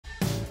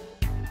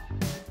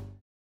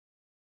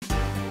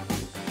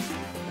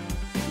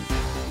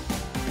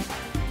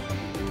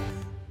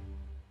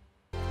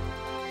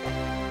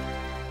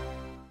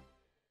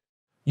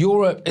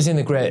Europe is in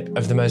the grip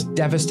of the most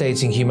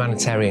devastating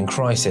humanitarian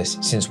crisis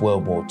since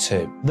World War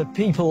II. The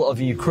people of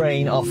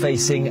Ukraine are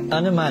facing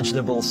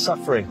unimaginable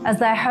suffering as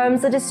their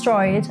homes are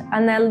destroyed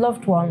and their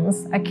loved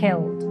ones are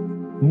killed.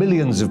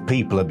 Millions of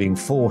people are being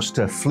forced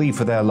to flee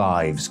for their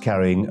lives,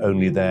 carrying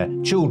only their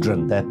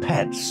children, their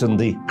pets, and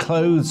the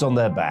clothes on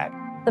their back.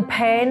 The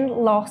pain,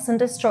 loss and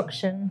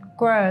destruction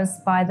grows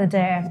by the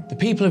day. The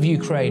people of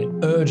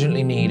Ukraine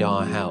urgently need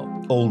our help.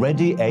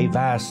 Already a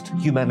vast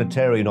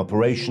humanitarian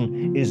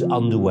operation is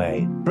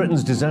underway.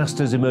 Britain's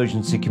Disasters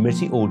Emergency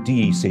Committee, or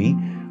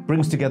DEC,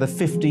 brings together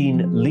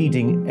 15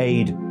 leading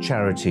aid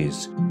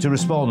charities to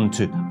respond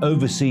to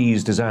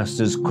overseas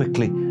disasters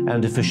quickly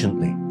and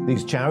efficiently.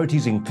 These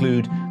charities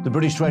include the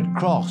British Red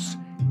Cross,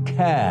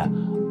 CARE,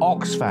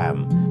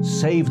 Oxfam,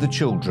 Save the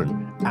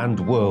Children and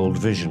World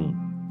Vision.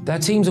 Their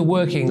teams are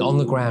working on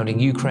the ground in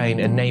Ukraine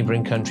and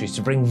neighbouring countries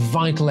to bring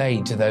vital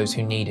aid to those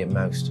who need it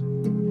most.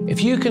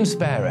 If you can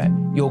spare it,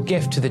 your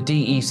gift to the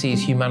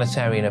DEC's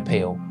humanitarian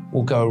appeal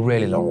will go a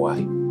really long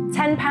way.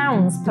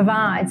 £10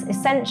 provides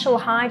essential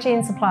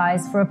hygiene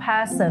supplies for a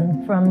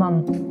person for a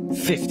month.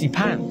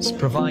 £50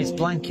 provides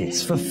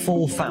blankets for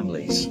 4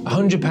 families.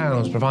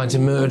 £100 provides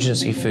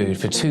emergency food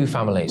for 2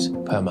 families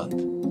per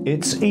month.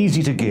 It's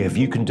easy to give.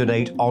 You can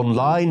donate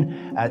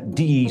online at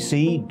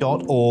dec.org.uk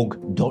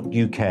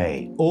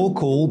or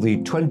call the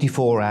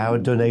 24-hour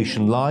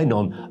donation line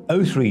on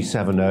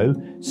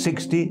 0370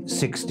 60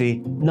 60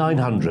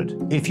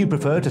 900. If you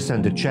prefer to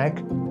send a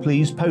cheque,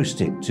 please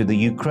post it to the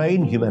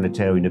Ukraine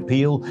Humanitarian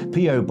Appeal,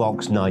 PO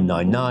Box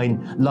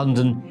 999,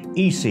 London,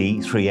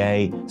 EC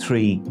 3A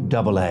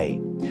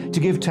 3AA. To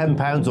give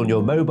 £10 on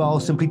your mobile,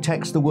 simply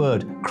text the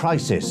word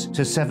crisis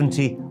to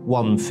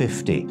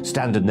 70150.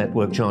 Standard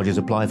network charges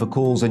apply for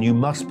calls and you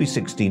must be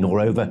 16 or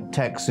over.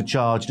 Texts are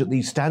charged at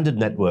the standard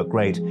network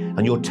rate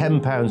and your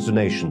 £10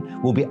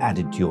 donation will be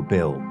added to your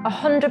bill.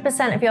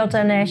 100% of your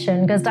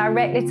donation goes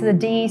directly to the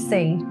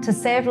DEC to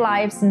save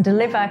lives and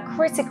deliver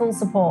critical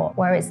support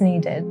where it's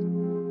needed.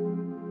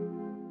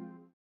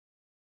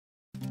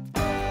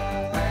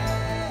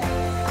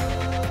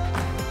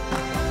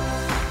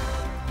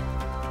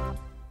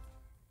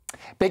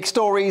 Big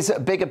stories,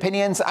 big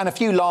opinions and a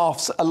few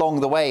laughs along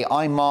the way.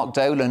 I'm Mark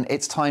Dolan.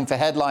 It's time for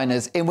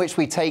Headliners, in which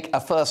we take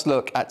a first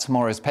look at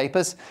tomorrow's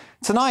papers.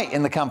 Tonight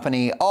in the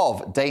company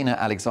of Dana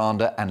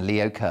Alexander and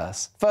Leo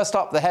Kearse. First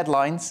up, the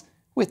headlines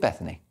with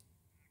Bethany.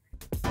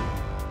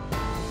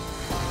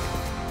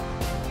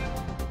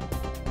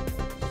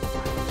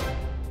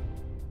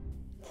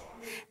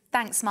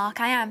 Thanks, Mark.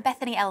 I am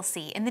Bethany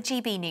Elsey in the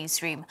GB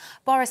newsroom.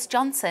 Boris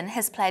Johnson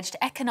has pledged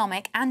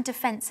economic and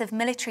defensive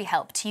military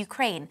help to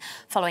Ukraine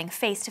following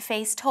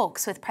face-to-face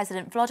talks with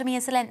President Volodymyr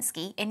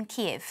Zelensky in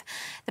Kiev.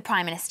 The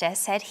Prime Minister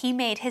said he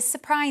made his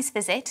surprise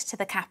visit to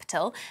the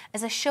capital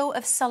as a show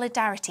of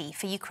solidarity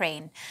for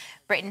Ukraine.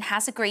 Britain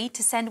has agreed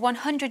to send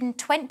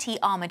 120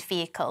 armoured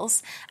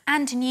vehicles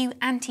and new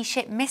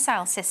anti-ship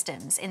missile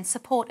systems in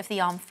support of the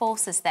armed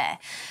forces there.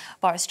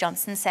 Boris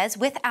Johnson says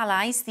with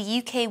allies, the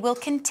UK will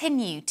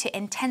continue to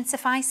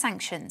intensify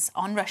sanctions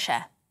on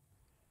Russia.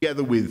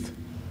 Together with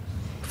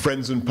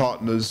friends and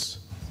partners,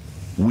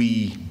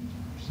 we,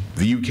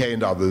 the UK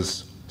and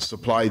others,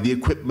 supply the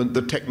equipment,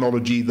 the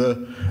technology,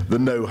 the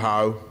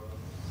know-how,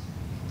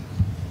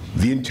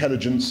 the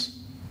intelligence,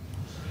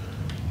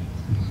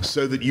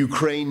 so that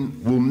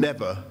Ukraine will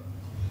never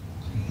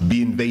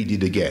be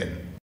invaded again.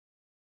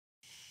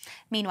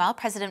 Meanwhile,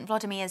 President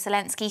Volodymyr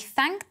Zelensky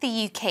thanked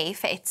the UK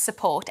for its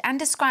support and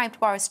described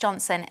Boris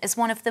Johnson as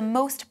one of the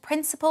most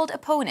principled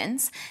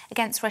opponents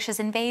against Russia's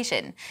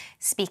invasion.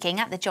 Speaking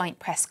at the joint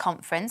press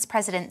conference,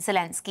 President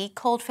Zelensky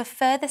called for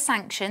further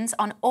sanctions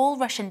on all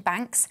Russian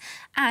banks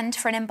and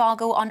for an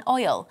embargo on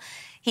oil.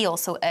 He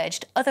also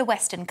urged other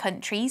Western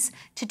countries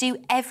to do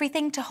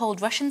everything to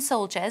hold Russian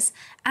soldiers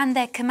and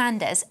their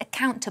commanders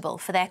accountable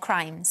for their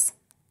crimes.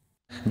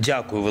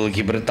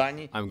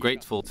 I'm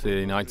grateful to the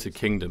United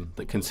Kingdom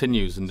that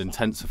continues and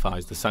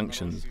intensifies the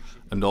sanctions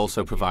and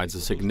also provides a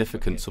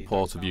significant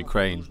support of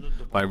Ukraine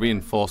by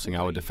reinforcing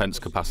our defence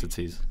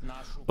capacities.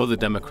 Other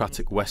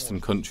democratic Western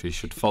countries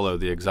should follow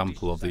the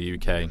example of the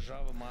UK.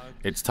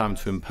 It's time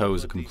to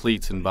impose a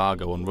complete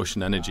embargo on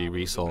Russian energy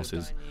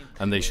resources,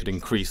 and they should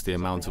increase the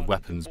amount of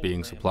weapons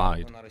being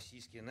supplied.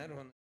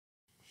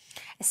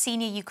 A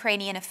senior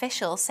Ukrainian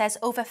official says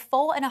over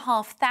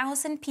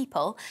 4,500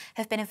 people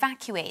have been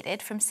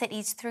evacuated from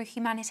cities through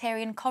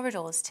humanitarian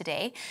corridors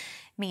today.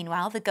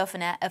 Meanwhile, the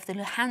governor of the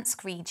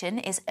Luhansk region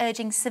is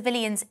urging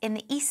civilians in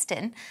the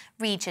eastern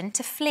region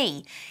to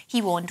flee.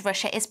 He warned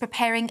Russia is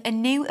preparing a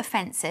new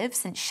offensive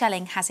since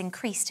shelling has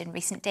increased in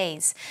recent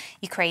days.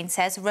 Ukraine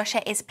says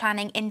Russia is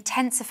planning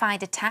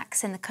intensified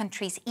attacks in the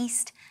country's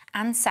east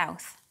and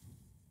south.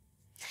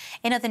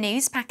 In other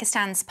news,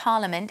 Pakistan's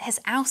parliament has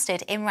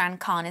ousted Imran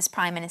Khan as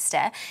Prime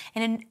Minister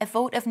in a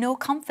vote of no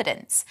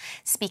confidence.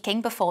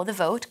 Speaking before the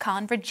vote,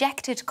 Khan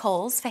rejected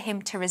calls for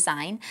him to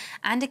resign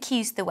and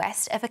accused the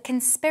West of a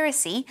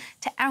conspiracy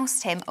to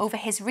oust him over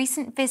his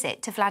recent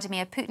visit to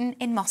Vladimir Putin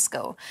in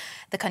Moscow.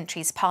 The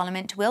country's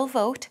parliament will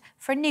vote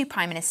for a new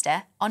Prime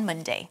Minister on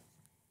Monday.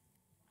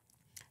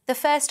 The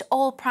first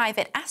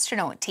all-private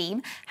astronaut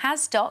team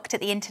has docked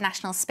at the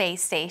International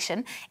Space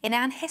Station in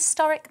an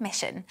historic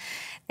mission.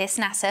 This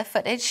NASA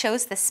footage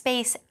shows the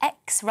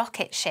SpaceX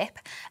rocket ship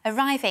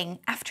arriving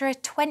after a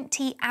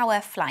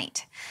 20-hour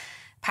flight.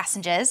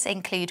 Passengers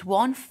include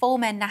one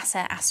former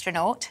NASA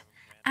astronaut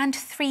and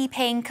 3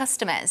 paying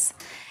customers.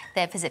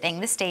 They're visiting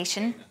the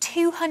station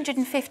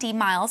 250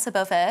 miles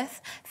above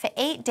Earth for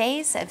 8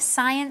 days of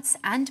science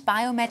and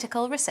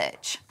biomedical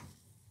research.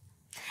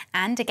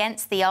 And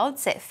against the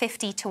odds at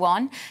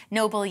 50-1,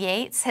 Noble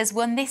Yates has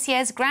won this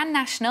year's Grand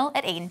National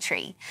at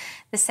Aintree.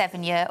 The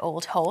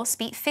 7-year-old horse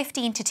beat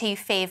 15-2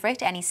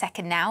 favourite Any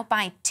Second Now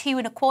by 2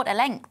 1/4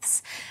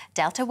 lengths.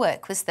 Delta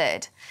Work was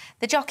third.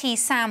 The jockey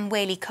Sam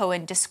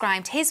Whaley-Cohen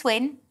described his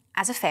win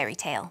as a fairy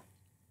tale.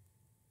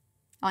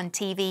 On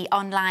TV,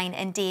 online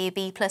and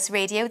DAB+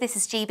 radio, this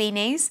is GB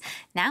News.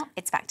 Now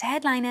it's back to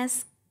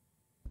headliners.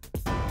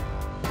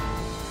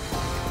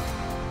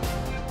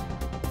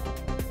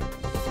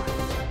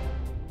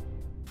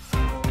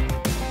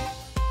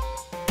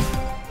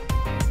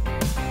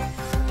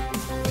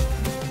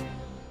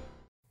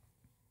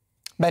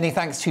 Many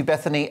thanks to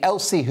Bethany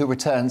Elsie, who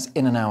returns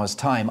in an hour's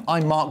time.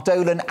 I'm Mark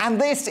Dolan,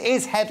 and this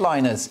is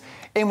Headliners,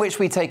 in which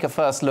we take a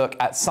first look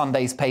at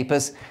Sunday's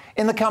papers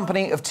in the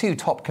company of 2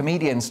 top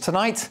comedians.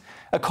 Tonight,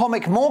 a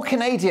comic more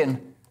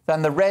Canadian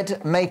than the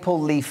red maple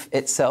leaf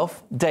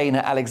itself,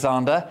 Dana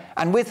Alexander,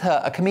 and with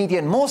her, a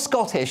comedian more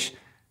Scottish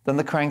than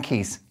the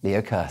Crankies,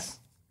 Leo Kearse.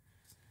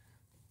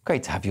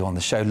 Great to have you on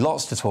the show.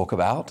 Lots to talk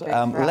about.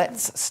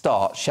 Let's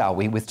start, shall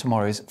we, with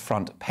tomorrow's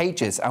front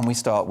pages. And we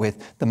start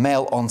with the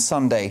Mail on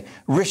Sunday.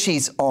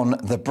 Rishi's on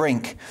the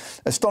brink.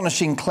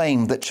 Astonishing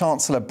claim that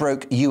Chancellor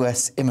broke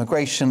US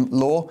immigration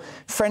law.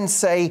 Friends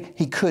say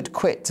he could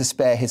quit to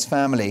spare his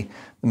family.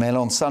 The Mail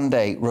on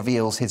Sunday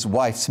reveals his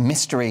wife's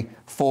mystery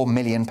 £4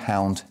 million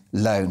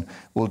loan.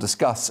 We'll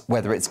discuss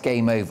whether it's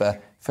game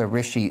over for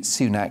Rishi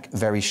Sunak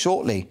very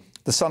shortly.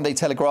 The Sunday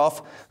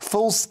Telegraph,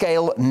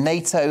 full-scale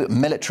NATO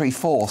military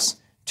force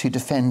to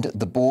defend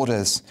the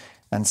borders.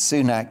 And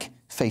Sunak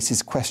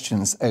faces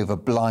questions over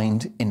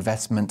blind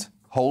investment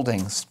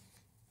holdings.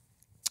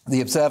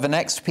 The Observer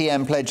next,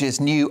 PM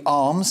pledges new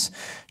arms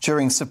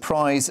during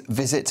surprise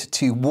visit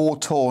to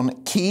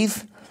war-torn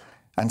Kyiv.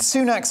 And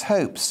Sunak's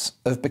hopes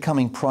of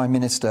becoming Prime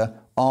Minister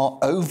are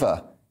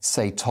over,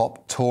 say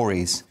top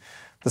Tories.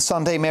 The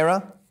Sunday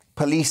Mirror,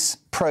 police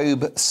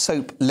probe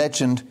soap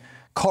legend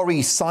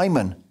Corrie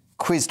Simon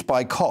quizzed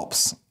by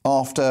cops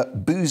after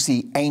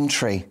boozy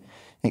Aintree.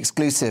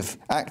 Exclusive,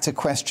 actor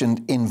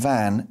questioned in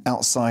van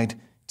outside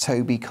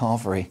Toby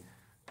Carvery.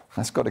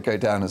 That's got to go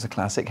down as a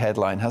classic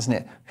headline, hasn't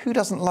it? Who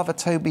doesn't love a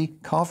Toby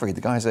Carvery? The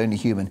guy's only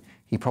human.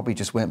 He probably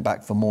just went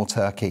back for more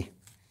turkey.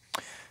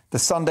 The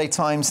Sunday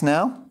Times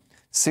now.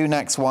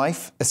 Sunak's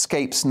wife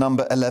escapes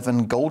number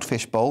 11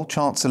 Goldfish Bowl.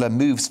 Chancellor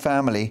moves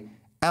family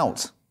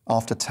out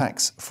after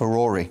tax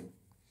furore.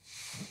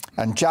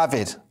 And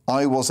Javid,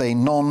 I was a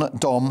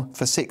non-dom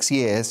for 6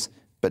 years,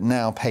 but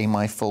now pay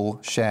my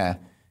full share.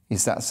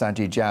 Is that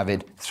Sajid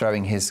Javid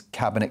throwing his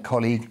cabinet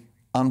colleague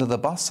under the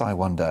bus, I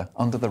wonder?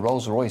 Under the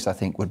Rolls-Royce, I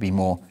think, would be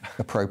more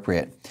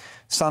appropriate.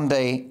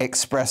 Sunday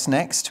Express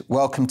next.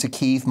 Welcome to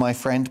Kyiv, my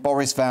friend.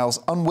 Boris vows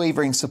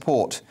unwavering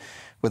support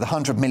with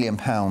 £100 million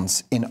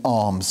in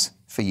arms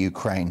for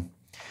Ukraine.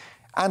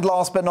 And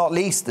last but not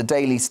least, the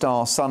Daily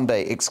Star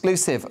Sunday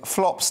exclusive.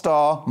 Flop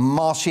star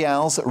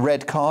Martial's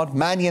red card.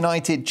 Man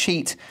United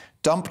cheat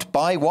dumped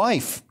by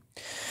wife.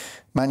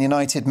 Man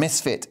United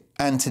misfit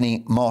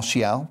Anthony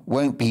Martial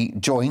won't be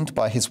joined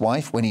by his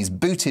wife when he's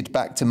booted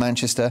back to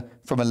Manchester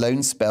from a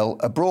loan spell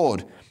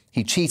abroad.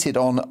 He cheated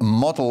on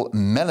model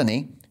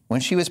Melanie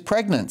when she was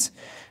pregnant,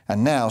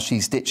 and now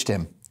she's ditched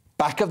him.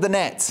 Back of the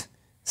net,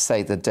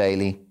 say the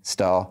Daily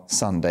Star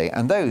Sunday.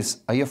 And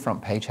those are your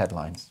front page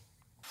headlines.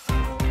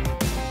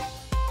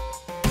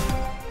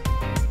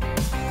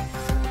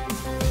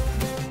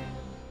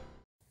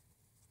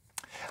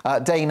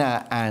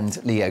 Dana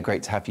and Leo,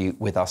 great to have you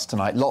with us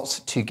tonight. Lots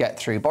to get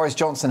through. Boris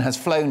Johnson has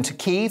flown to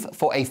Kyiv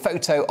for a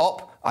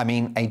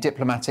a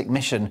diplomatic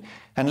mission.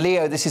 And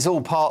Leo, this is all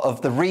part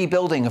of the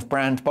rebuilding of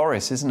brand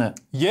Boris, isn't it?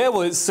 Yeah,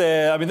 well, it's.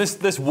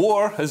 This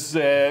war has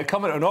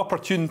come at an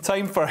opportune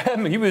time for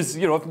him. He was,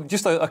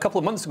 just a couple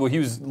of months ago, he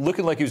was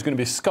looking like he was going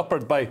to be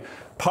scuppered by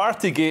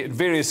Partygate and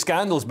various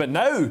scandals. But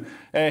now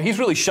he's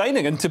really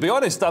shining. And to be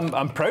honest,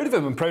 I'm proud of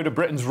him. I'm proud of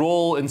Britain's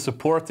role in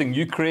supporting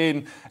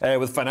Ukraine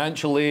with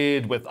financial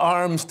aid, with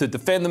arms to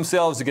defend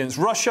themselves against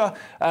Russia.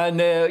 And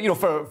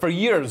for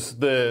years,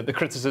 the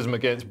criticism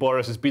against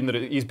Boris has been that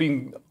he's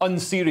been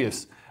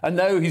unserious. And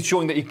now he's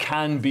showing that he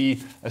can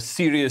be a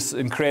serious,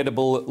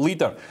 incredible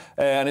leader.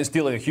 And it's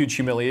dealing a huge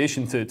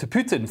humiliation to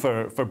Putin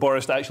for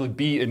Boris to actually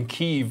be in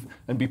Kyiv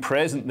and be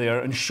present there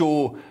and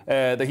show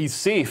that he's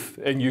safe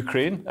in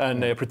Ukraine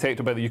and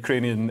protected by the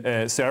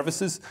Ukrainian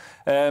services.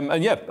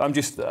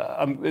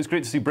 It's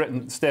great to see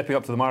Britain stepping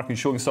up to the mark and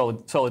showing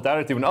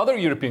solidarity when other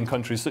European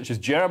countries, such as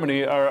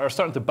Germany, are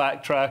starting to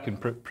backtrack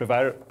and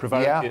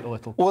prevaricate a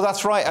little. Well,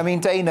 that's right. I mean,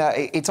 Dana,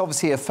 it's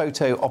obviously a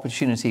photo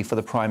opportunity for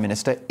the Prime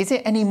Minister. Is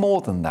it any more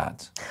than than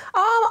that?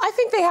 I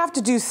think they have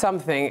to do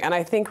something, and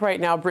I think right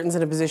now Britain's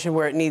in a position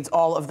where it needs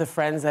all of the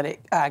friends that it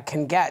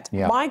can get.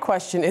 Yeah. My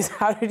question is,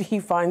 how did he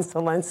find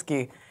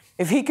Zelensky?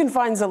 If he can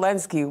find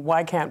Zelensky,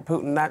 why can't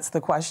Putin? That's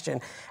the question.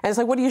 And it's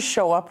like, what do you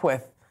show up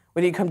with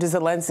when you come to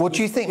Zelensky? Well,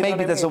 do you think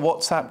maybe there's a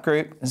WhatsApp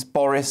group? There's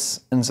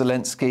Boris and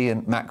Zelensky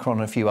and Macron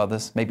and a few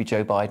others, maybe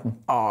Joe Biden.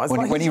 Oh,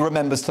 when he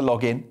remembers to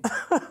log in.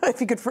 If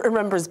he could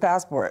remember his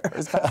passport.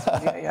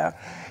 Yeah.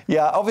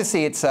 Yeah,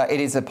 obviously it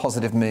is a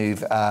positive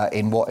move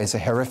in what is a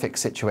horrific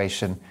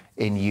situation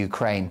in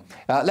Ukraine.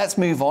 Let's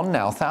move on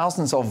now.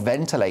 Thousands of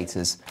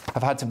ventilators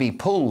have had to be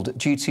pulled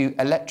due to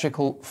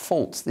electrical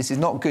faults. This is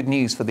not good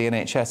news for the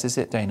NHS, is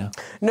it, Dana?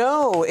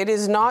 No, it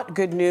is not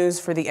good news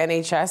for the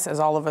NHS. As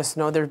all of us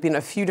know, there have been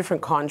a few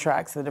different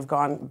contracts that have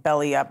gone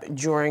belly up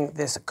during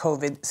this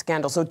COVID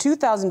scandal. So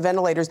 2,000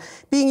 ventilators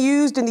being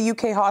used in the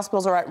UK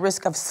hospitals are at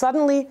risk of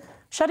suddenly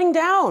shutting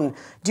down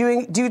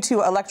due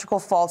to electrical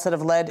faults that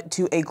have led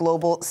to a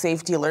global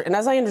safety alert. And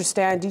as I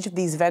understand, each of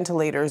these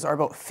ventilators are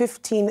about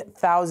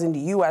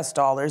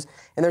 $15,000,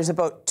 and there's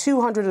about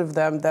 200 of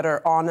them that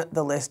are on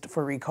the list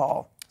for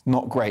recall.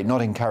 Not great,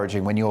 not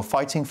encouraging when you're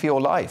fighting for your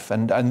life.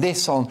 And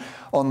this on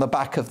the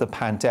back of the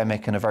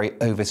pandemic and a very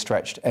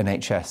overstretched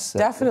NHS.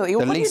 Definitely.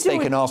 The least they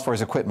can ask for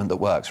is equipment that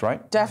works,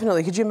 right?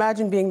 Definitely. Could you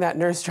imagine being that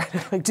nurse trying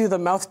to do the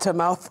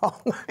mouth-to-mouth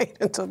all night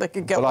until they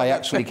could get... Well, I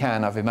actually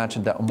can. I've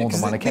imagined that on more than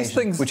one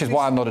occasion, which is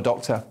why I'm not a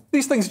doctor.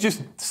 These things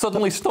just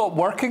suddenly stop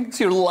working.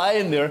 So you're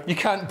lying there, you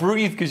can't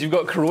breathe because you've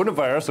got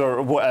coronavirus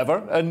or whatever,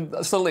 and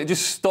suddenly it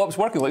just stops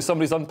working, like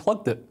somebobody's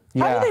unplugged it.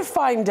 Yeah. How did they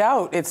find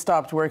out it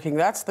stopped working?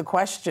 That's the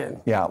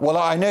question. Yeah, well,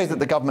 I know that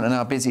the government are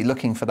now busy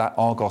looking for that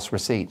Argos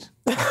receipt.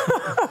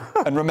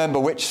 And remember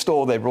which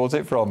store they brought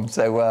it from.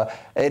 So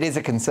it is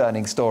a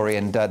concerning story,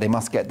 and they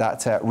must get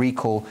that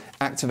recall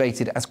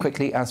activated as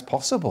quickly as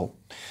possible.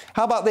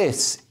 How about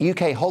this?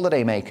 UK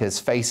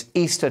holidaymakers face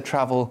Easter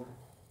travel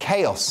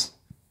chaos.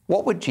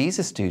 What would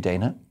Jesus do,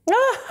 Dana?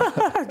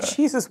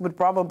 Jesus would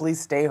probably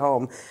stay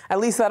home. At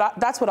least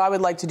that's what I would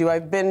like to do.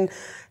 I've been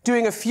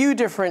doing a few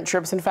different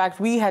trips. In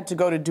fact, we had to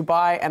go to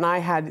Dubai, and I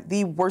had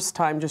the worst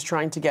time just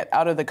trying to get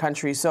out of the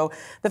country. So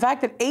the fact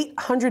that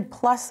 800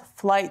 plus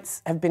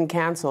flights have been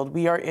canceled,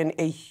 we are in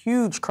a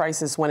huge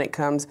crisis when it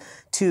comes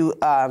to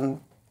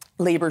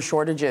labor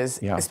shortages,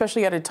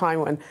 especially at a time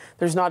when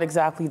there's not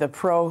exactly the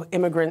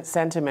pro-immigrant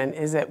sentiment,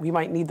 is that we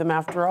might need them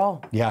after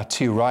all. Yeah,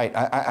 too right.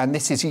 And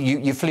this is,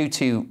 you flew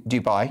to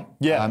Dubai.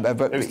 Yeah,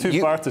 but it was too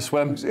far to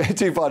swim.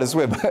 Too far to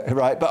swim,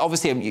 right. But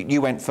obviously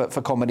you went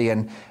for comedy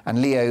and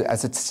Leo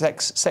as a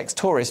sex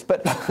tourist.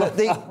 But I don't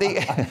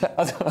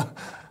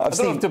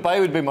know if Dubai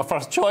would be my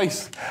first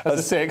choice as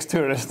a sex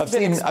tourist.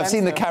 I've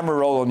seen the camera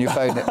roll on your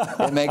phone.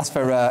 It makes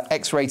for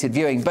X-rated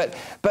viewing. But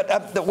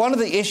one of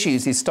the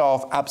issues is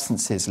staff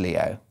absences, Leo.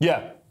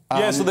 Yeah.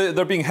 So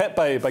they're being hit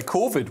by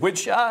COVID,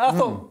 which I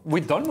thought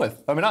we'd done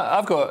with. I mean,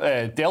 I've got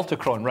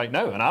Deltacron right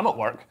now, and I'm at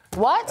work.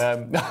 What?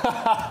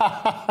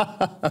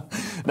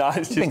 No,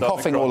 it's just been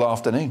coughing all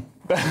afternoon.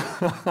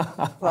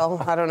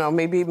 Well, I don't know.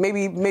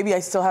 Maybe I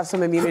still have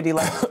some immunity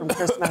left from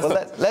Christmas.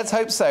 Well, let's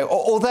hope so.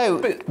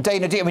 Although,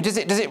 Dana, does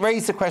it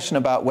raise the question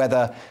about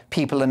whether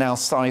people are now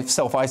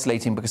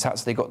self-isolating because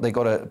perhaps they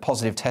got a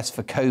positive test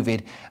for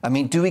COVID? I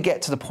mean, do we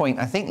get to the point?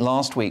 I think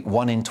last week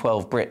 1 in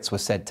 12 Brits were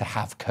said to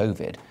have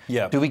COVID.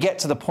 Yeah. Do we get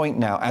to the point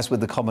now, as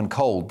with the common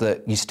cold,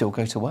 that you still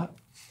go to work?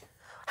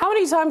 How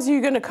many times are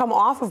you going to come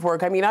off of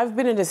work? I mean, I've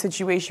been in a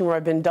situation where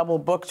I've been double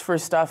booked for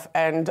stuff,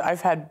 and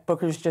I've had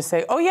bookers just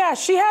say, "Oh yeah,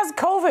 she has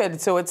COVID."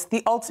 So it's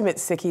the ultimate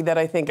sickie that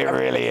I think it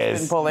really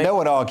is. No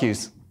one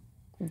argues.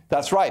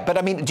 That's right. But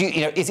I mean,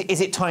 is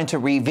it time to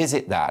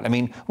revisit that? I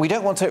mean, we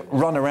don't want to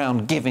run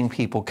around giving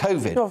people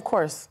COVID. No, of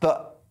course.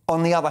 But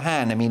on the other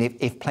hand, I mean,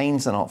 if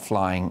planes are not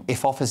flying,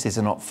 if offices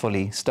are not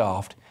fully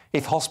staffed,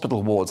 if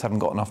hospital wards haven't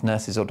got enough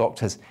nurses or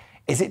doctors,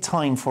 is it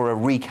time for a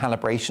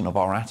recalibration of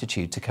our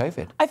attitude to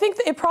COVID? I think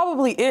that it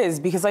probably is,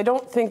 because I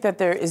don't think that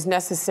there is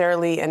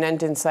necessarily an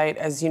end in sight.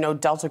 As you know,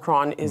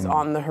 Deltacron is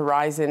on the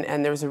horizon,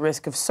 and there's a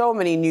risk of so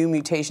many new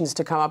mutations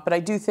to come up. But I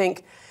do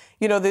think,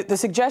 the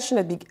suggestion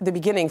at the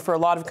beginning for a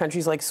lot of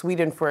countries like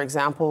Sweden, for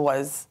example,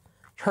 was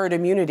herd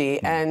immunity.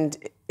 And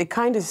it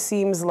kind of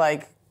seems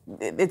like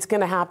it's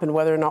going to happen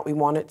whether or not we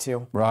want it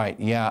to. Right,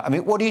 yeah. I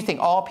mean, what do you think?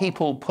 Are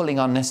people pulling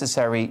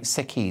unnecessary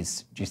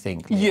sickies, do you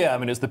think? Yeah, I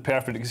mean, it's the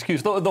perfect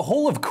excuse. The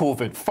whole of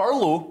COVID,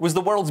 furlough was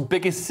the world's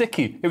biggest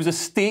sickie. It was a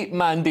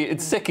state-mandated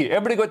sickie.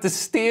 Everybody got to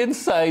stay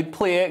inside,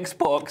 play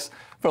Xbox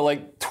for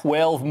like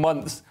 12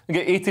 months and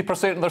get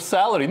 80% of their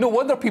salary. No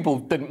wonder people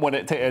didn't want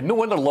it to end. No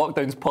wonder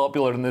lockdown's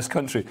popular in this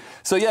country.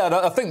 So yeah,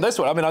 I think this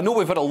one, I mean, I know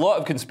we've had a lot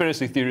of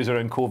conspiracy theories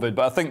around COVID,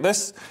 but I think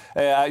this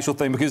actual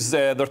thing, because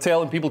they're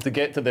telling people to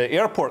get to the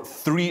airport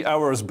 3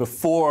 hours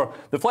before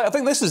the flight. I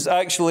think this is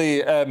actually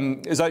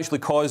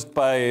caused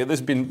by, this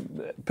has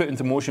been put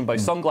into motion by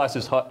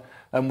Sunglasses Hut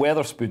and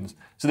Weatherspoons.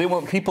 So they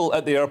want people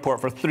at the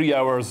airport for 3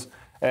 hours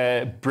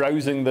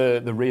browsing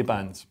the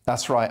Ray-Bans.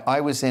 That's right.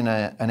 I was in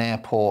an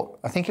airport,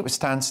 I think it was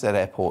Stansted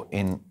Airport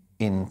in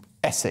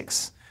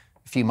Essex,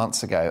 a few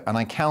months ago, and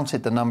I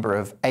counted the number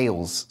of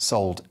ales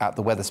sold at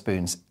the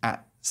Wetherspoons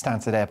at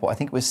Stansted Airport. I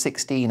think it was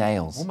 16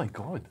 ales. Oh my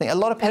God! I think a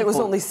lot of people. And it was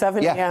only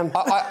 7 a.m.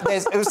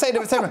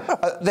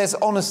 There's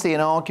honestly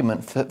an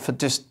argument for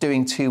just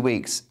doing 2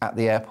 weeks at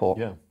the airport.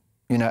 Yeah.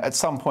 You know, at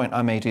some point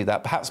I may do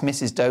that. Perhaps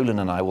Mrs. Dolan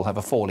and I will have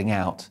a falling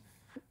out,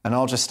 and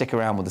I'll just stick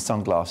around with the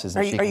sunglasses,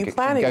 and she can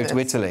go to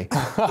Italy.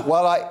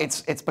 Well,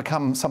 it's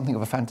become something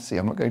of a fantasy.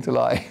 I'm not going to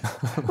lie.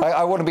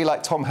 I want to be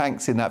like Tom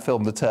Hanks in that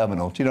film, The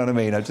Terminal. Do you know what I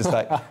mean? I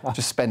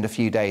just spend a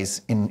few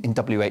days in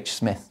W.H.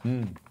 Smith.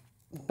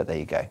 But there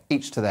you go,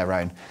 each to their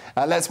own.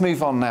 Let's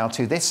move on now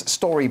to this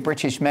story.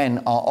 British men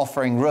are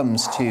offering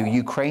rooms to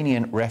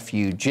Ukrainian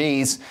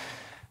refugees,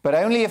 but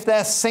only if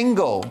they're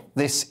single.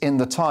 This in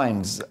the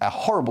Times. A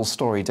horrible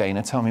story,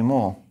 Dana. Tell me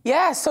more.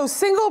 Yeah, so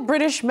single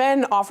British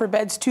men offer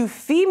beds to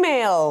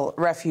female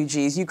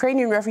refugees.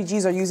 Ukrainian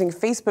refugees are using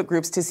Facebook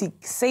groups to seek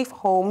safe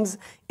homes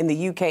in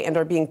the UK and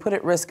are being put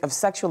at risk of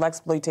sexual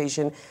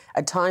exploitation,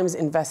 a Times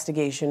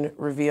investigation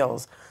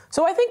reveals.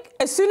 So I think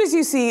as soon as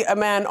you see a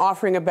man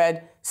offering a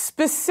bed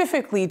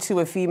specifically to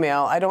a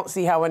female, I don't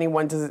see how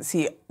anyone doesn't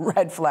see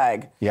red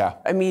flag. Yeah.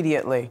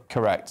 Immediately.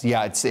 Correct.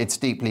 Yeah, it's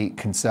deeply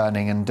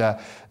concerning, and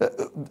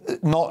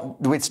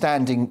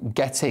notwithstanding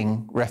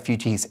getting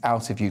refugees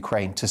out of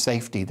Ukraine to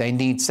safety, they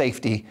need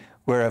safety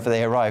wherever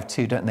they arrive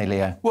too, don't they,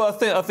 Leo? Well,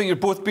 I think you're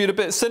both being a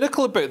bit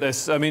cynical about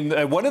this. I mean,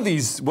 one of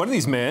these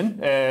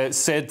men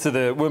said to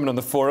the woman on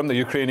the forum, the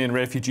Ukrainian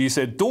refugee,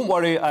 said, "Don't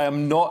worry, I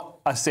am not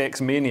a sex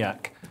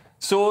maniac."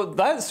 So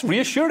that's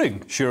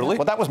reassuring, surely.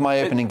 Well, that was my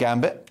opening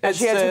gambit. And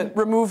she had to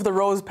remove the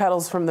rose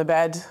petals from the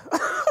bed.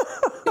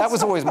 That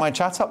was always my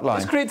chat-up line.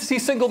 It's great to see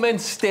single men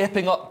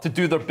stepping up to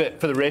do their bit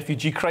for the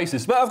refugee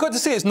crisis. But I've got to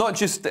say, it's not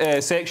just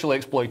sexual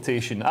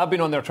exploitation. I've been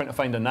on there trying to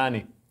find a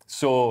nanny.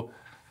 So...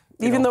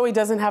 Even though he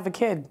doesn't have a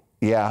kid.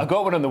 Yeah. I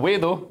got one on the way,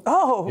 though.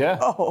 Oh. Yeah.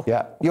 Oh.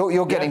 Yeah.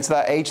 You're getting to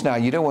that age now.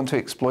 You don't want to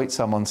exploit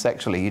someone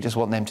sexually. You just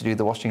want them to do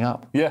the washing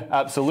up. Yeah,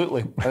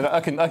 absolutely. And I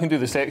can do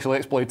the sexual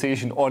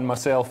exploitation on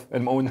myself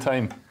in my own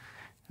time.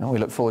 And we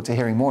look forward to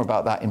hearing more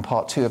about that in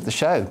part 2 of the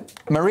show.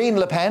 Marine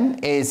Le Pen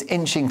is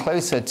inching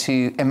closer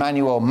to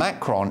Emmanuel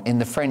Macron in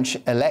the French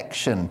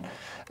election.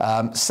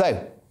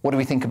 So, what do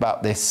we think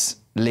about this,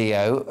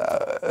 Leo?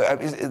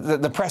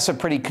 The press are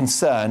pretty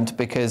concerned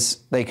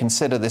because they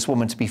consider this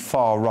woman to be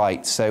far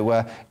right.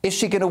 So is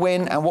she going to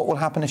win, and what will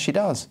happen if she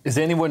does? Is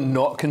anyone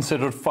not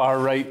considered far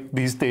right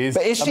these days?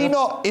 But is she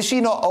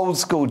not old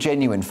school,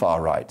 genuine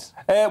far right?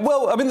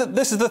 Well, I mean,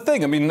 this is the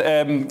thing. I mean,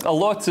 a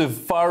lot of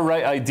far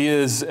right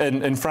ideas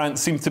in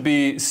France seem to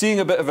be seeing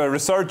a bit of a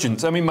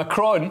resurgence. I mean,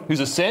 Macron, who's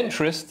a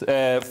centrist,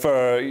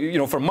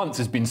 for months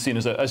has been seen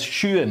as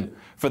shoo-in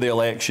for the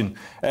election.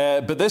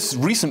 But this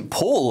recent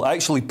poll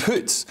actually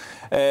puts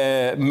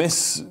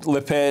Miss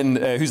Le Pen,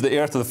 who's the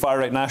heir to the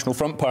far-right National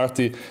Front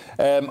Party,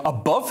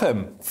 above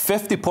him,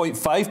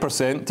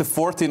 50.5% to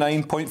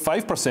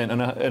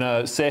 49.5% in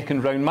a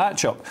second-round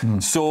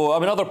matchup. So, I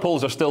mean, other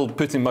polls are still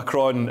putting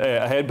Macron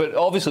ahead, but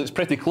obviously it's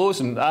pretty close,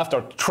 and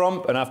after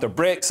Trump and after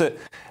Brexit,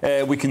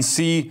 we can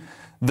see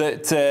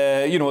that,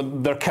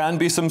 there can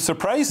be some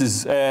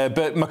surprises.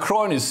 But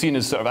Macron is seen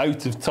as sort of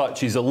out of touch.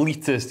 He's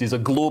elitist, he's a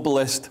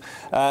globalist.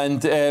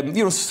 And,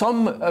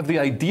 some of the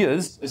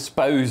ideas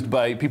espoused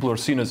by people who are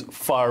seen as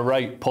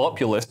far-right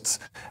populists,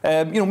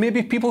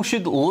 maybe people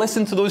should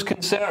listen to those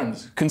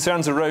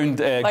concerns around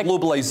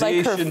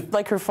globalisation.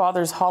 Like her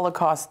father's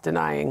Holocaust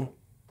denying.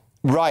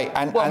 Right,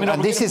 and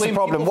this is the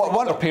problem.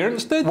 What their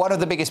parents did? One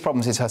of the biggest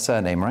problems is her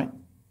surname, right?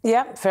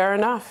 Yeah, fair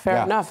enough,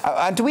 fair enough.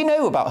 Do we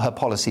know about her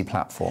policy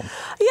platform?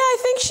 Yeah, I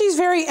think she's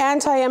very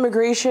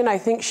anti-immigration. I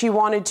think she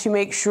wanted to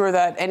make sure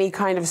that any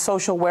kind of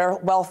social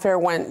welfare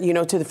went,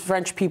 to the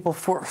French people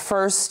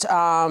first.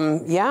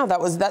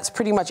 That's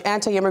pretty much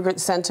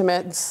anti-immigrant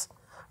sentiments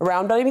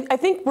around. But I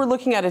think we're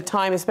looking at a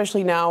time,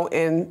 especially now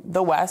in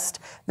the West,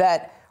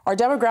 that our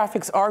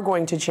demographics are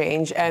going to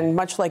change, and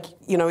much like,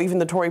 even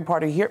the Tory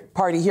party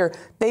here,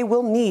 they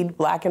will need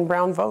black and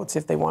brown votes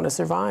if they want to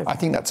survive. I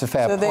think that's a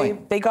fair point.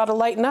 So they got to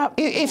lighten up.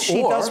 If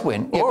she does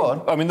win,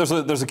 I mean,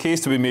 there's a case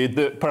to be made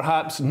that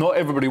perhaps not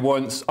everybody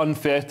wants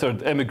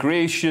unfettered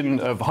immigration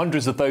of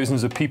hundreds of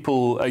thousands of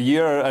people a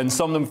year, and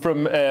some of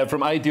them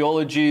from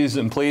ideologies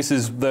and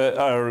places that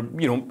are,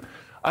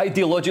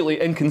 ideologically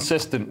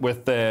inconsistent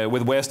with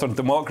Western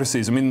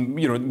democracies. I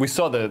mean, we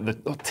saw the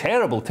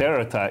terrible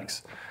terror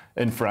attacks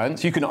in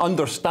France. You can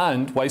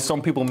understand why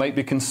some people might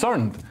be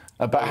concerned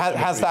about. But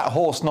has that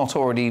horse not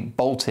already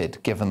bolted,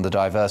 given the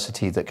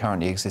diversity that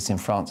currently exists in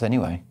France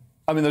anyway?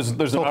 I mean, there's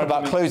talk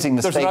about closing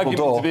the stable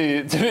door.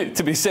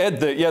 To be said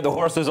that the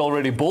horse is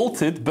already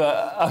bolted,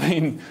 but I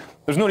mean,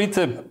 There's no need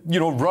to,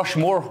 rush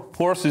more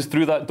horses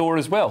through that door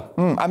as well.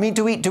 I mean,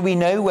 do we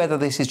know whether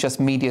this is just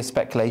media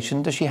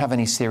speculation? Does she have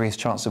any serious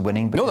chance of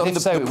winning? Because no, I mean,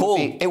 the poll,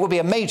 it would be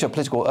a major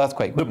political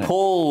earthquake. The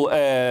poll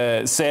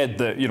said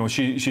that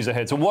she's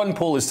ahead. So one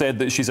poll has said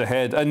that she's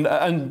ahead,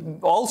 and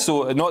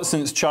also not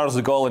since Charles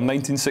de Gaulle in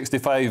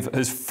 1965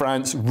 has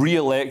France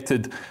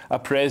re-elected a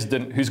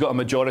president who's got a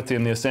majority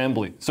in the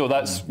Assembly. So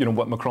that's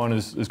what Macron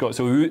has got.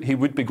 So he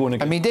would be going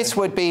against. I mean, this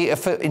would be,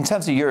 in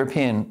terms of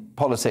European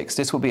politics,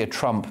 this would be a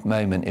Trump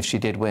moment if she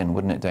did win,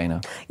 wouldn't it,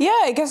 Dana? Yeah,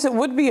 I guess it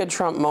would be a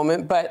Trump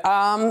moment, but,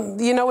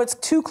 it's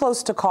too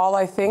close to call,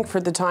 I think, for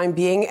the time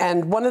being.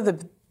 And one of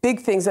the big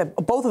things that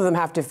both of them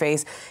have to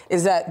face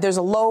is that there's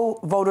a low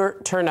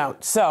voter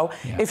turnout. So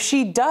if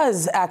she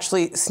does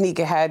actually sneak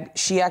ahead,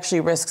 she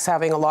actually risks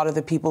having a lot of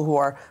the people who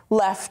are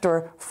left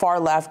or far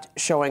left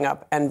showing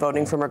up and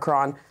voting for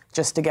Macron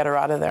just to get her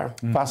out of there.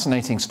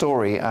 Fascinating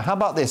story. How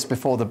about this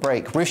before the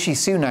break? Rishi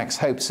Sunak's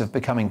hopes of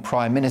becoming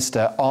Prime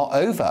Minister are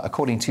over,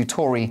 according to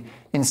Tory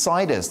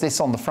insiders.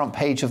 This on the front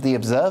page of The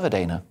Observer,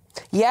 Dana.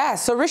 Yeah,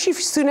 so Rishi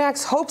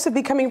Sunak's hopes of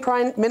becoming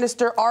Prime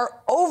Minister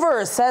are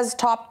over, says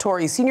top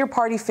Tory. Senior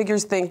party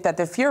figures think that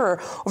the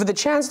furor over the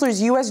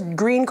Chancellor's U.S.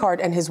 green card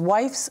and his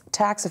wife's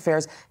tax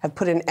affairs have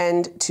put an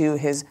end to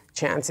his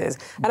chances.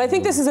 And I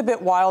think this is a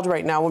bit wild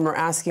right now when we're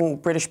asking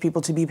British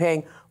people to be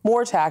paying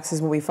more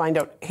taxes when we find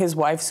out his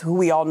wife's, who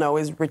we all know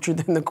is richer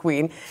than the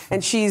Queen,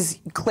 and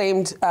she's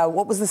claimed,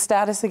 what was the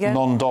status again?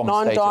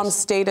 Non-dom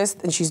status,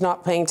 and she's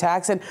not paying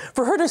tax. And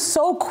for her to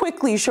so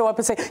quickly show up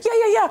and say,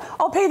 yeah,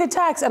 I'll pay the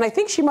tax. And I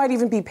think she might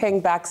even be paying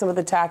back some of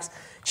the tax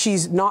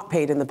she's not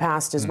paid in the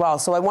past as well.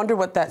 So I wonder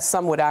what that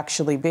sum would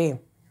actually be.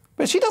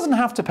 But she doesn't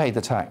have to pay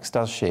the tax,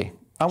 does she?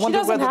 I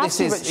wonder whether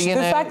this is, the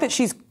fact that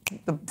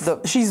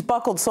she's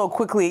buckled so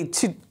quickly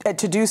to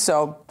do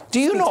so. Do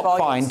you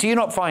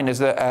not find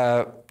as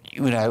an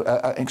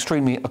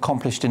extremely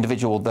accomplished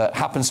individual that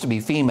happens to be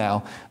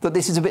female, that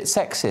this is a bit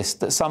sexist,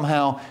 that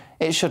somehow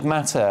it should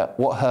matter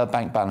what her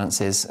bank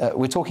balance is?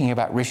 We're talking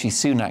about Rishi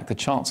Sunak, the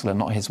Chancellor,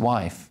 not his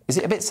wife. Is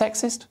it a bit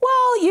sexist?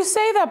 Well, you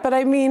say that, but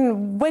I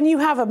mean, when you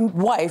have a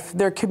wife,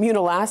 they're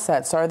communal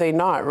assets, are they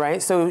not,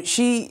 right? So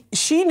she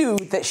knew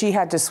that she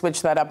had to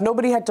switch that up.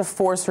 Nobody had to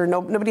force her.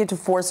 Nobody had to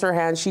force her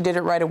hand. She did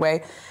it right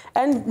away.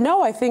 And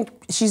no, I think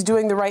she's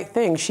doing the right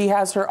thing. She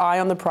has her eye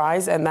on the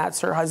prize, and that's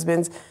her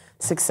husband's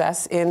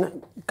success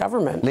in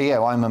government.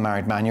 Leo, I'm a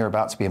married man. You're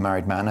about to be a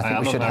married man. I think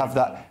we should have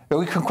that.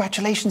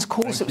 Congratulations, of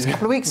course. It was a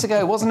couple of weeks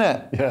ago, wasn't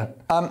it?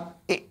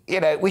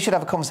 Yeah. We should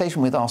have a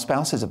conversation with our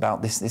spouses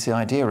about this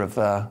idea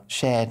of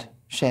shared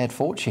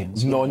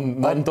fortunes.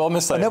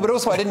 Non-domicile. No, but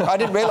also I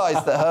didn't realise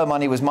that her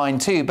money was mine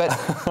too. But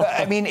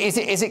I mean, is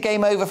it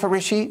game over for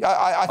Rishi?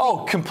 I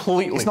think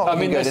completely. It's not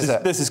good, is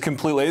it? This is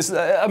completely.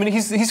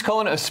 He's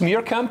calling it a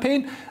smear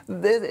campaign.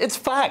 It's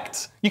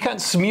facts. You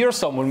can't smear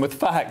someone with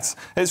facts.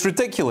 It's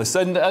ridiculous.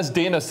 And as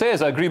Dana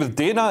says, I agree with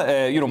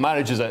Dana.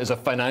 Marriage is a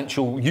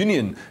financial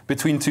union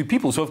between two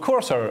people. So of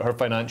course her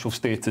financial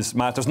status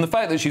matters. And the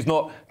fact that she's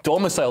not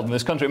domiciled in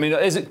this country. I mean,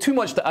 is it too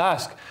much to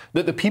ask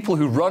that the people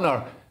who run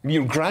our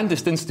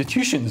grandest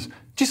institutions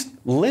just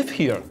live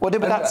here? Well,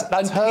 but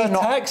that's her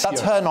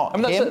not. I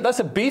mean, that's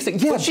a basic.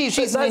 Yeah, but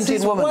she's an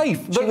Indian woman.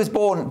 Wife. She was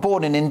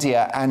born in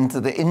India, and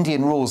the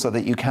Indian rules are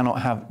that you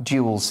cannot have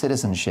dual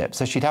citizenship.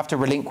 So she'd have to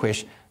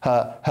relinquish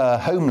her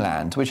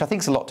homeland, which I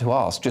think is a lot to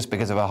ask, just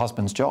because of her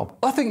husband's job.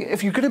 I think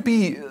if you're going to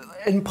be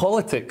in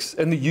politics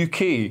in the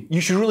UK,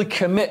 you should really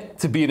commit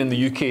to being in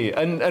the UK.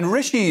 And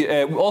Rishi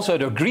also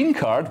had a green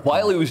card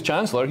while he was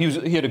Chancellor.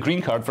 He had a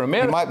green card for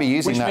America. He might be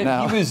using that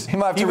now. He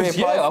might have to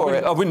reapply for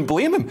it. I wouldn't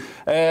blame him.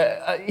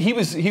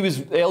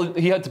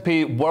 He had to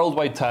pay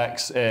worldwide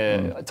tax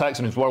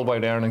on his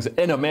worldwide earnings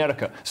in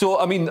America. So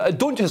I mean,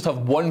 don't just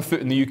have one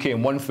foot in the UK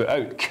and one foot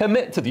out.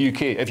 Commit to the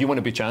UK if you want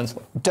to be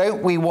Chancellor.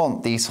 Don't we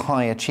want these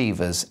high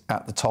achievers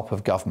at the top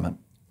of government?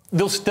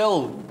 They'll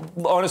still,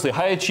 honestly,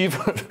 high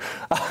achiever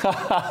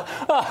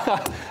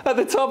at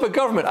the top of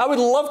government. I would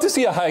love to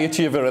see a high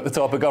achiever at the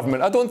top of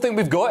government. I don't think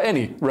we've got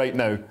any right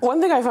now.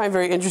 One thing I find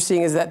very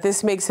interesting is that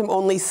this makes him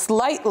only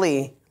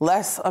slightly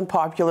less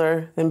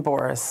unpopular than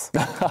Boris.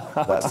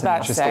 That's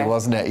interesting,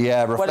 wasn't it?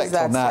 Yeah, reflect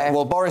on that. Say?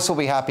 Well, Boris will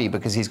be happy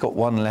because he's got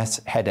one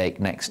less headache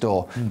next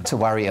door to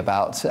worry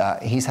about.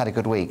 He's had a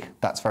good week,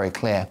 that's very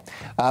clear.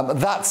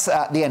 That's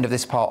the end of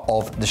this part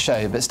of the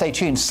show, but stay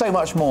tuned. So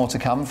much more to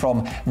come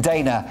from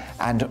Dana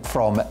and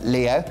from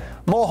Leo.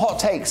 More hot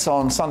takes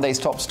on Sunday's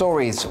top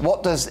stories.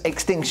 What does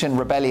Extinction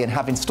Rebellion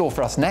have in store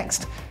for us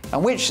next?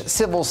 And which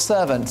civil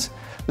servant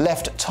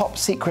left top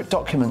secret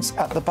documents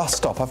at the bus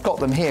stop? I've got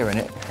them here,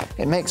 and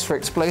it makes for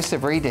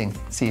explosive reading.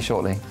 See you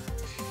shortly.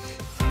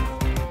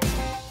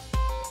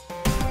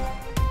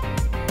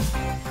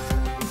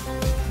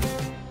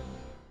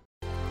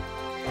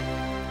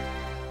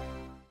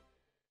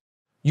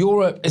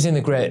 Europe is in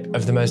the grip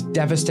of the most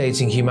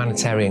devastating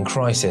humanitarian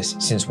crisis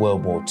since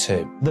World War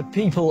II. The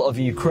people of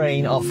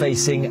Ukraine are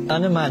facing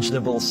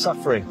unimaginable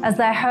suffering as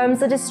their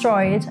homes are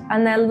destroyed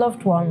and their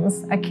loved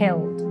ones are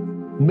killed.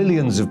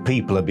 Millions of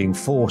people are being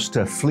forced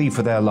to flee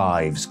for their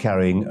lives,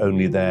 carrying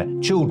only their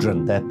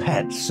children, their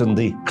pets, and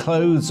the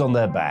clothes on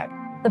their back.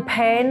 The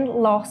pain,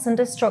 loss and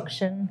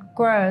destruction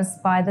grows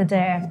by the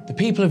day. The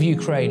people of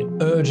Ukraine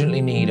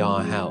urgently need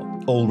our help.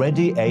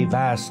 Already a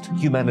vast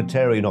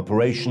humanitarian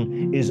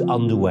operation is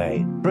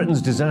underway.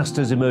 Britain's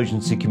Disasters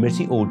Emergency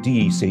Committee, or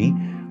DEC,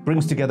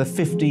 brings together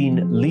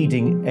 15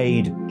 leading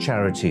aid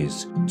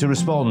charities to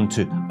respond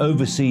to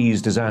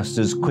overseas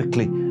disasters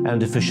quickly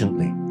and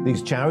efficiently.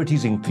 These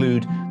charities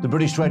include the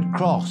British Red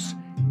Cross,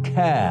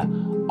 CARE,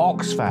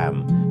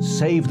 Oxfam,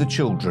 Save the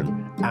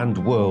Children and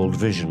World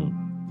Vision.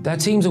 Their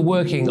teams are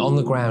working on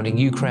the ground in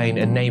Ukraine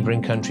and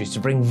neighbouring countries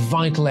to bring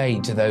vital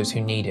aid to those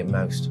who need it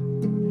most.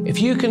 If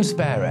you can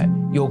spare it,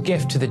 your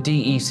gift to the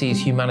DEC's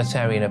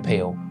humanitarian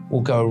appeal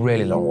will go a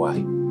really long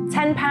way.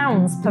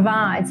 £10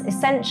 provides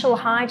essential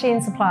hygiene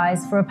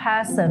supplies for a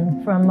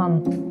person for a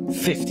month.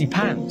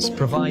 £50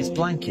 provides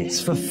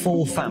blankets for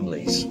 4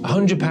 families.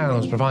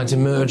 £100 provides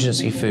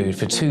emergency food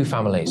for 2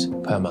 families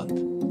per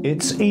month.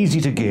 It's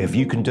easy to give.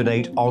 You can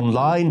donate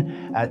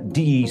online at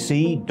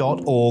dec.org.uk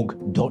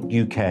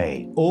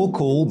or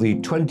call the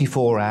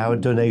 24-hour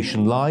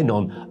donation line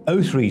on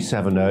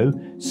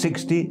 0370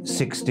 60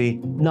 60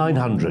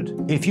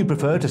 900. If you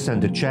prefer to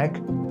send a cheque,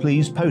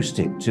 please post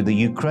it to the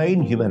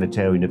Ukraine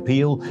Humanitarian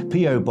Appeal,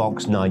 PO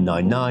Box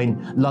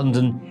 999,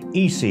 London,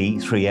 EC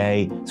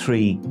 3A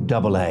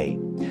 3AA.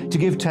 To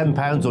give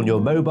 £10 on your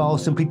mobile,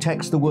 simply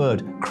text the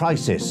word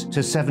crisis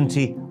to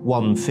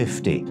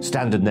 70150.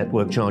 Standard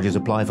network charges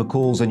apply for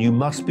calls and you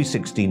must be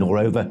 16 or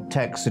over.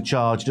 Texts are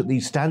charged at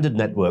the standard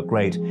network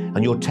rate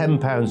and your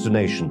 £10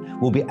 donation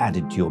will be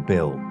added to your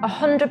bill.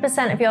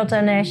 100% of your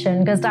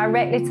donation goes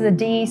directly to the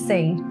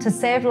DEC to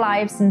save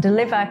lives and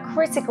deliver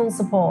critical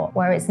support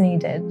where it's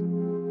needed.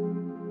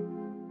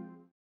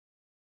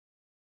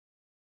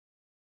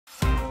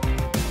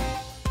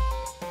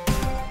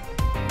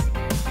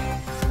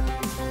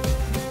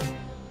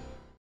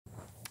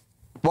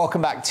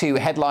 Welcome back to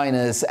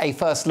Headliners, a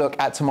first look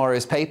at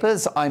tomorrow's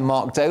papers. I'm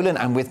Mark Dolan,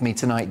 and with me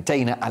tonight,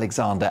 Dana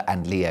Alexander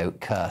and Leo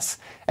Kearse.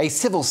 A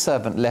civil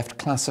servant left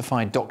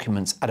classified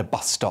documents at a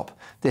bus stop.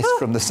 This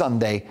from the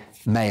Sunday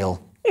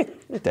Mail.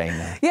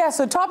 Dana. Yeah,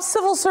 so top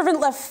civil servant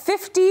left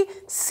 50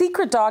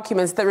 secret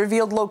documents that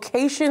revealed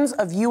locations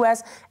of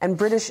US and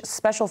British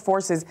special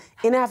forces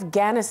in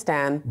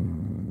Afghanistan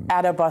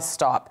at a bus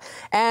stop.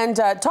 And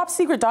top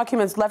secret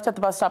documents left at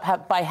the bus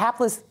stop by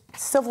hapless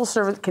civil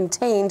servant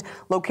contained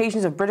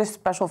locations of British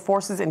special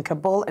forces in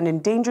Kabul and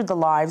endangered the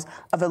lives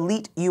of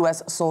elite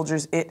US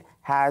soldiers, it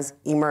has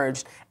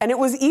emerged. And it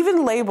was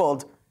even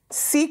labeled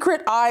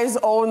secret eyes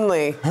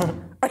only.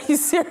 Are you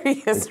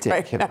serious?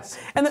 Ridiculous.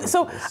 Right now? And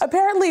so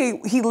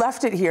apparently he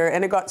left it here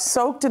and it got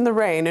soaked in the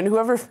rain, and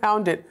whoever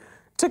found it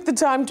took the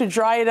time to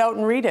dry it out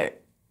and read it.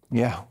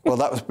 Yeah, well,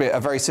 that was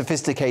a very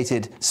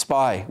sophisticated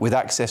spy with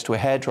access to a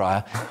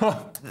hairdryer.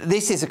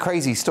 This is a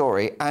crazy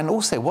story. And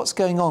also, what's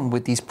going on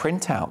with these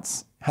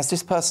printouts? Has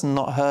this person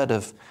not heard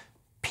of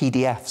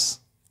PDFs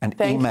and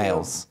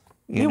emails?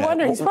 You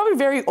wonder, he's probably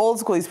very old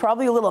school. He's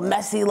probably a little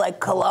messy like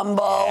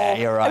Columbo. Yeah,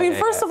 you're right. I mean,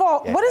 first of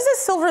all, what is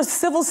this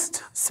civil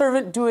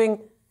servant doing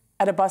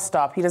at a bus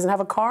stop? He doesn't have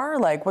a car?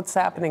 Like, what's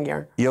happening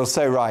here? You're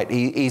so right.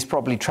 He's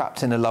probably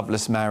trapped in a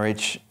loveless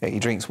marriage. He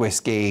drinks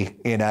whiskey,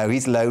 you know,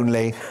 he's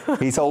lonely,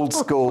 he's old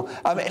school.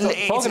 I mean,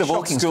 Talking of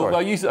old school, I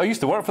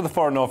used to work for the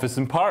Foreign Office,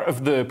 and part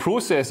of the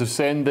process of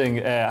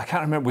sending, I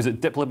can't remember, was it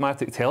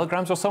diplomatic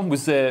telegrams or something,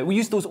 was we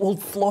used those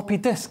old floppy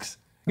disks.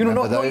 You know,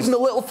 not even the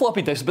little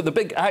floppy disks, but the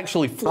big,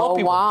 actually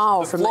floppy ones. Oh,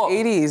 wow, from the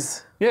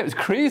 80s. Yeah, it was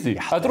crazy.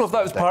 I don't know if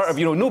that was part of,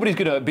 you know, nobody's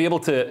going to be able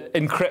to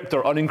encrypt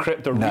or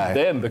unencrypt or read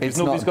them because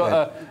nobody's got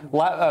a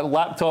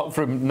laptop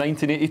from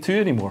 1982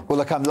 anymore. Well,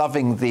 look, I'm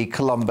loving the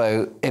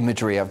Columbo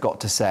imagery, I've got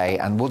to say,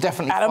 and we'll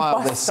definitely file file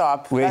this. At a bus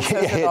stop. That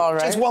says it all,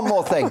 right? Just one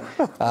more thing.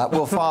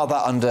 We'll file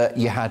that under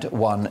You Had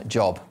One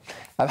Job.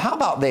 How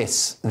about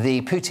this?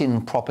 The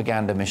Putin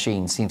propaganda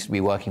machine seems to be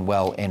working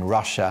well in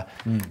Russia.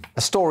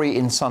 A story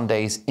in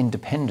Sunday's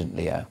Independent,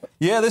 Leo.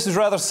 Yeah, this is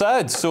rather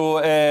sad. So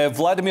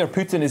Vladimir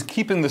Putin is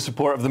keeping the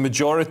support of the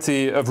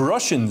majority of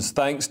Russians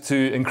thanks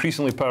to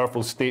increasingly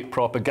powerful state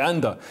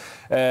propaganda.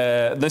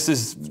 This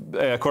is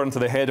according to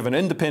the head of an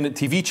independent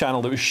TV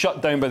channel that was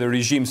shut down by the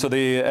regime. So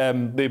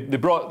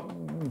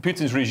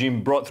Putin's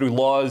regime brought through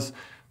laws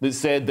that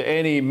said that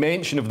any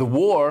mention of the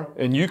war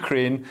in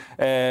Ukraine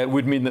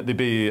would mean that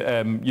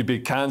you'd be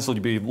cancelled,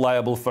 you'd be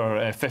liable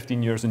for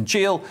 15 years in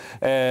jail.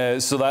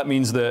 So that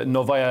means that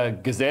Novaya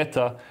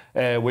Gazeta,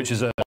 which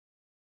is an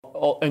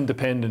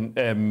independent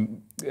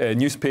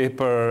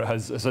newspaper,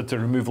 has had to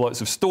remove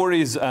lots of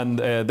stories, and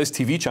this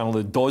TV channel,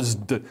 the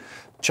Dozd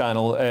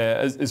channel,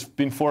 has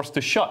been forced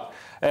to shut.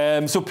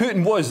 So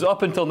Putin was,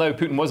 up until now,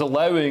 Putin was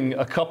allowing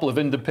a couple of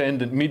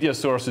independent media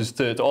sources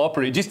to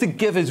operate, just to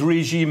give his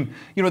regime,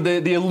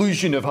 the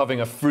illusion of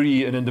having a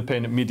free and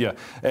independent media.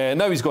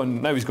 Now he's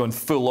gone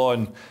full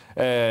on.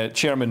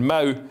 Chairman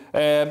Mao.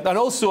 And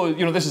also,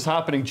 you know, this is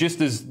happening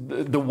just as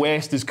the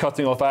West is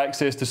cutting off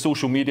access to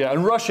social media,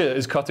 and Russia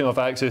is cutting off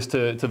access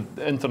to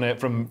internet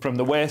from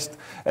the West.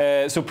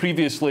 So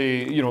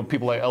previously, you know,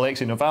 people like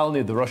Alexei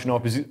Navalny, the Russian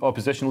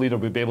opposition leader,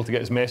 would be able to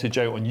get his message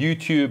out on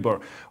YouTube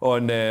or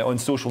on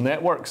social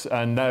networks,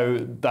 and now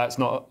that's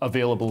not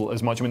available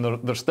as much. I mean,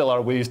 there still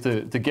are ways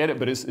to get it,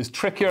 but it's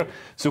trickier.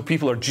 So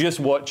people are just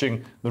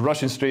watching the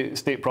Russian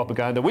state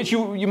propaganda, which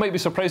you might be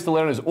surprised to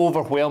learn is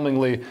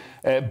overwhelmingly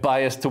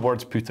biased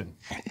towards Putin.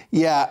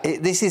 Yeah,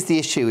 this is the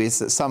issue, is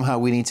that somehow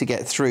we need to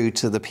get through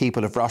to the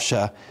people of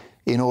Russia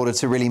in order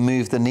to really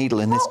move the needle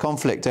in this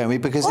conflict, don't we?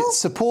 Because it's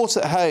support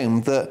at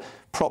home that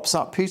props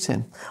up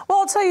Putin.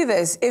 Well, I'll tell you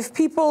this. If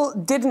people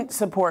didn't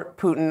support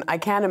Putin, I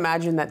can't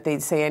imagine that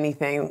they'd say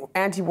anything.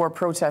 Anti-war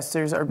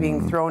protesters are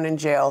being thrown in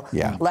jail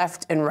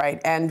left and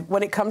right. And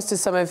when it comes to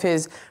some of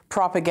his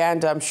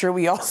propaganda, I'm sure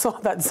we all saw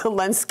that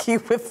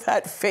Zelensky with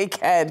that fake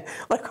head.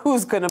 Like,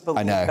 who's going to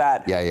believe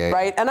that?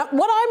 Right? And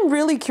what I'm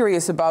really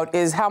curious about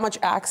is how much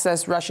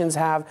access Russians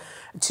have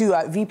to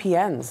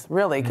VPNs,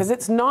 really, because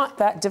it's not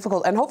that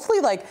difficult. And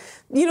hopefully, like,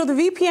 you know, the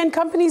VPN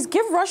companies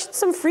give Russians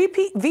some free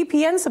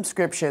VPN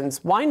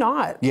subscriptions. Why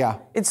not? Yeah.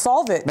 It'd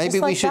solve it. Maybe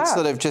we should that.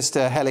 sort of just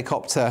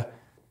helicopter,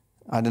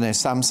 I don't know,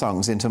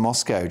 Samsungs into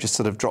Moscow, just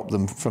sort of drop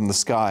them from the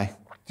sky.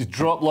 Just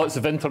drop lots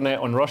of internet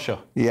on Russia.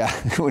 Yeah,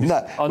 wouldn't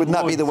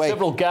that be the way?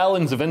 Several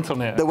gallons of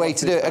internet. The way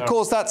to do it. Of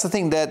course, that's the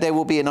thing. There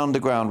will be an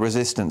underground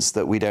resistance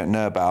that we don't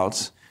know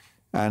about.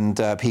 And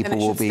people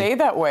will be stay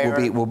that way.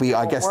 Will be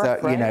I guess,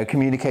 that, you know,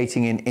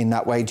 communicating in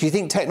that way. Do you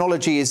think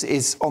technology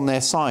is on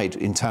their side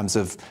in terms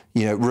of,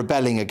 you know,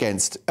 rebelling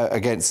against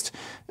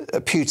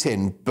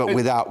Putin, but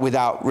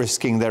without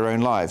risking their own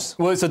lives?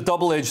 Well, it's a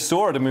double-edged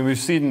sword. I mean, we've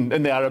seen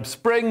in the Arab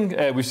Spring,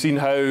 we've seen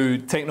how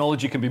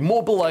technology can be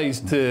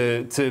mobilised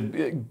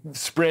to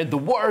spread the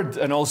word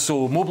and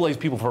also mobilise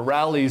people for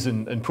rallies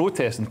and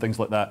protests and things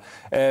like that.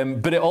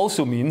 But it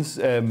also means,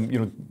 you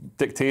know,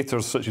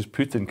 dictators such as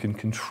Putin can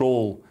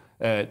control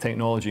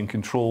technology and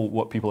control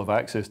what people have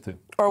access to.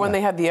 Or when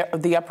they had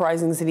the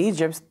uprisings in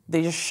Egypt,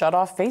 they just shut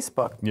off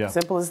Facebook. Yeah.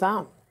 Simple as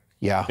that.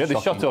 Yeah, they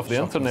shut off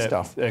the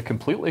internet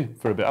completely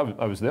for a bit.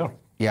 I was there.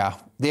 Yeah.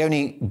 The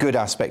only good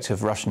aspect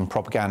of Russian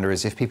propaganda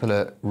is if people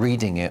are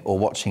reading it or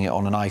watching it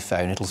on an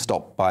iPhone, it'll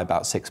stop by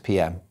about 6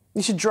 p.m.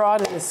 You should draw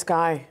it in the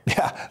sky.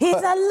 Yeah. He's a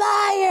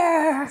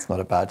liar! It's not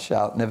a bad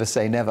shout. Never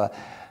say never.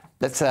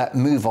 Let's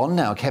move on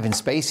now. Kevin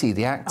Spacey,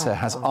 the actor,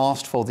 has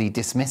asked for the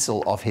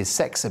dismissal of his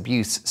sex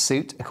abuse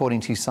suit,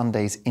 according to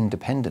Sunday's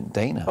Independent.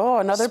 Dana. Oh,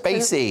 another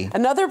Spacey.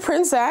 Another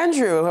Prince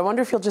Andrew. I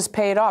wonder if he'll just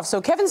pay it off.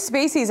 So Kevin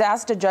Spacey's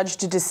asked a judge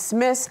to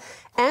dismiss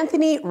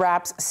Anthony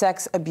Rapp's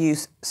sex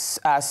abuse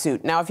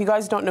suit. Now, if you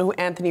guys don't know who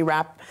Anthony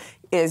Rapp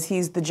is,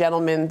 he's the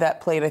gentleman that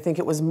played, I think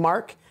it was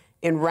Mark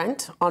in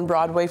Rent on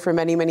Broadway for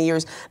many, many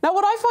years. Now,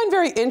 what I find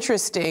very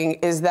interesting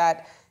is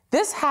that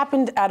this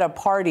happened at a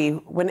party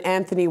when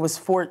Anthony was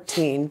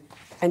 14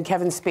 and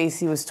Kevin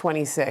Spacey was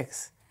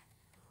 26.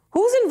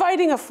 Who's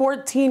inviting a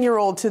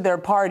 14-year-old to their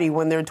party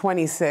when they're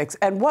 26?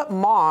 And what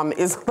mom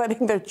is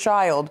letting their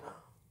child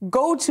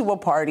go to a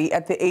party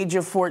at the age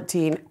of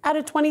 14 at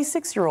a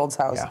 26-year-old's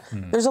house?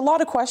 Yeah. There's a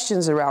lot of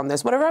questions around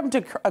this. Whatever happened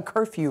to a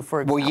curfew, for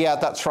example? Well, yeah,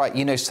 that's right.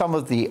 You know, some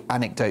of the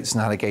anecdotes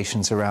and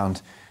allegations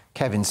around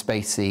Kevin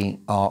Spacey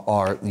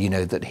are you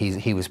know, that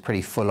he was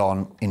pretty full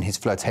on in his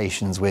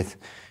flirtations with,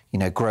 you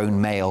know, grown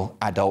male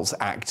adults,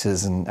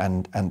 actors and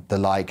the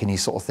like, and you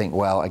sort of think,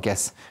 well, I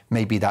guess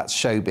maybe that's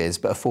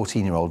showbiz, but a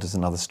 14-year-old is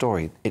another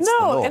story. It's the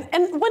law.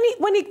 And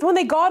when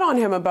they got on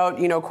him about,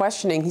 you know,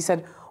 questioning, he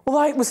said,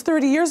 well, it was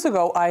 30 years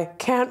ago, I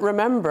can't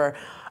remember.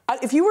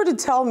 If you were to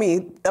tell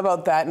me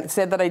about that and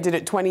said that I did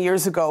it 20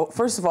 years ago,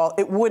 first of all,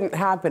 it wouldn't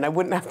happen. I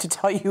wouldn't have to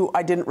tell you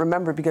I didn't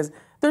remember, because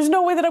there's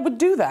no way that I would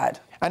do that.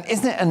 And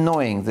isn't it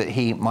annoying that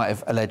he might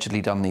have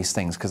allegedly done these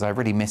things? Because I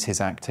really miss his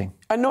acting.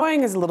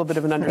 Annoying is a little bit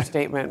of an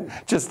understatement.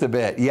 Just a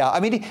bit, yeah. I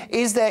mean,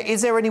 is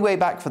there any way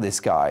back for this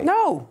guy?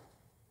 No.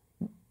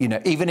 You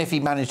know, even if he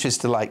manages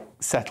to, like,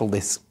 settle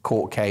this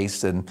court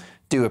case and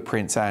do a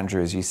Prince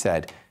Andrew, as you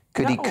said,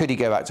 could he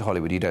go back to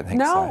Hollywood? You don't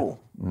think so?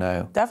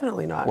 No.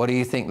 Definitely not. What do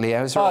you think,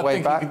 Leo? Is there a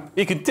way back?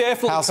 He could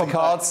definitely House of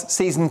Cards,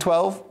 season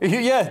 12?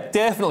 Yeah,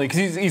 definitely,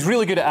 because he's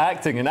really good at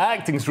acting, and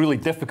acting's really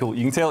difficult.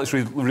 You can tell it's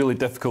really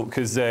difficult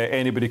because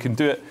anybody can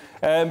do it.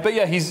 But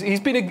yeah,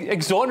 he's been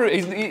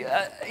exonerated.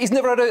 He's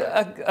never had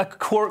a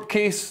court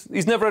case.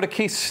 He's never had a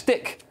case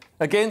stick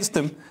against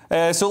him.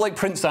 So like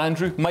Prince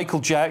Andrew,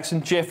 Michael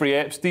Jackson, Jeffrey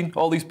Epstein,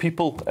 all these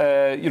people,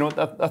 you know,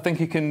 I think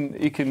he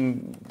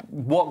can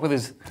walk with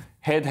his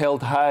head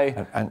held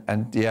high.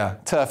 And yeah,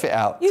 turf it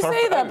out. You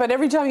say that, but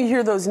every time you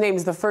hear those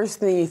names, the first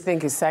thing you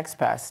think is sex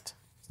pest.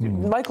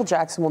 Michael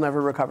Jackson will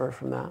never recover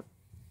from that.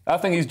 I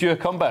think he's due a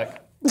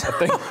comeback. I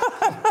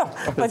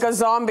think. Like a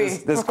zombie.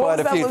 There's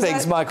quite a few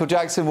things Michael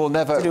Jackson will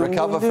never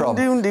recover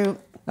from.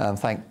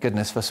 Thank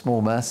goodness for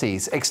small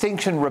mercies.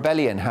 Extinction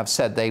Rebellion have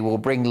said they will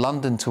bring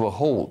London to a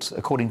halt,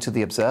 according to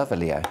The Observer,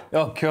 Leo.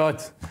 Oh,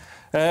 God.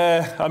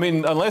 I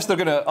mean, unless they're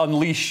going to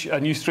unleash a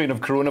new strain of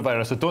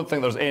coronavirus, I don't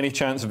think there's any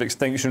chance of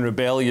Extinction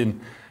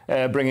Rebellion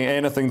bringing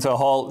anything to a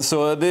halt.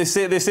 So they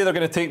say they're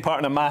going to take part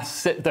in a mass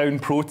sit-down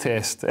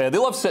protest. They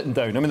love sitting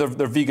down. I mean,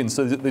 they're vegans,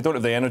 so they don't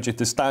have the energy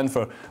to stand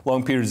for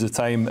long periods of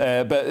time.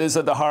 But it's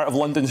at the heart of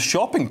London's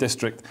shopping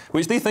district,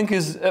 which they think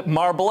is at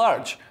Marble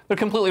Arch. They're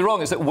completely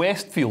wrong. It's at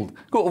Westfield.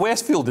 Go to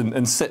Westfield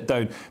and sit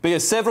down. But yeah,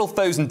 several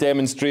thousand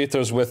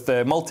demonstrators with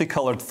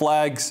multicoloured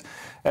flags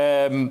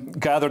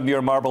gathered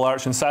near Marble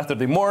Arch on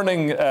Saturday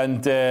morning,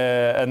 and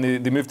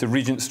they moved to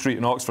Regent Street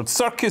in Oxford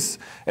Circus.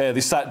 They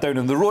sat down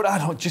on the road. I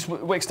don't just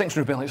Extinction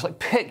Rebellion. It's like,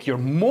 pick your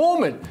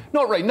moment.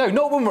 Not right now.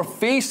 Not when we're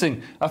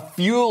facing a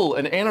fuel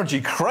and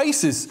energy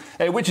crisis,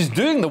 which is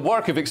doing the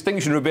work of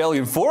Extinction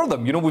Rebellion for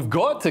them. You know, we've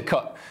got to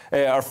cut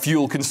our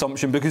fuel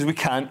consumption because we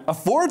can't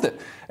afford it.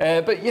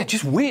 But yeah,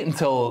 just wait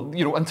until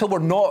we're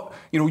not,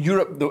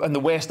 Europe and the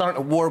West aren't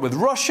at war with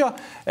Russia.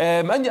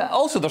 And yeah,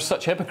 also they're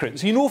such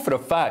hypocrites. You know for a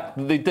fact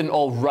they didn't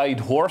all ride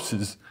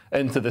horses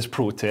into this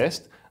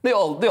protest. They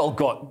all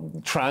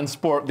got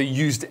transport, they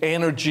used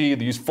energy,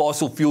 they used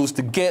fossil fuels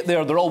to get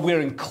there. They're all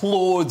wearing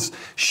clothes,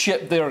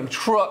 shipped there in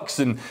trucks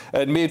and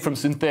made from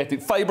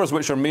synthetic fibres,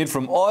 which are made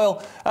from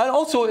oil. And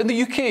also in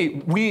the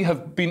UK, we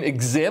have been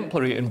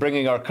exemplary in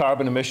bringing our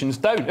carbon emissions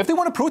down. If they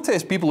want to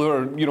protest people who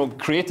are,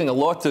 creating a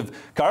lot of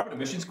carbon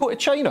emissions, go to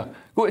China.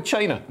 Go to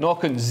China,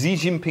 knock on Xi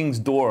Jinping's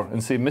door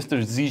and say,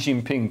 Mr. Xi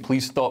Jinping,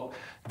 please stop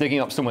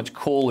digging up so much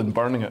coal and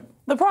burning it.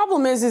 The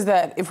problem is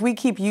that if we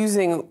keep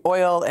using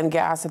oil and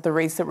gas at the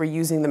rates that we're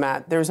using them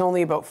at, there's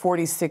only about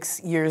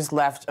 46 years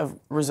left of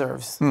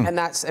reserves. And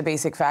that's a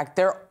basic fact.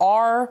 There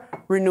are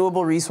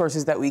renewable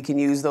resources that we can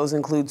use. Those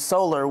include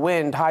solar,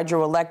 wind,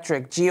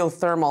 hydroelectric,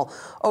 geothermal,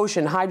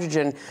 ocean,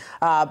 hydrogen,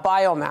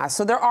 biomass.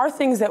 So there are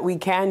things that we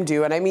can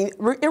do. And I mean,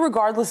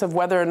 irregardless of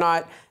whether or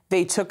not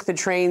they took the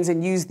trains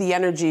and used the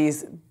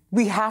energies,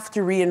 we have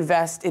to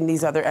reinvest in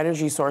these other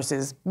energy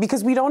sources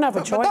because we don't have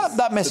a choice. But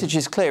that message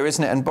is clear,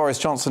 isn't it? And Boris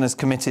Johnson is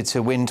committed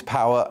to wind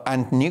power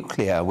and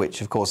nuclear,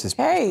 which, of course, is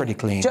pretty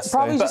clean.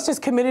 Probably just as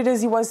committed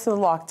as he was to the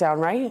lockdown,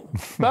 right?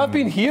 But I've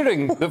been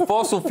hearing that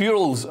fossil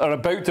fuels are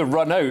about to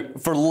run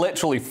out for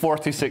literally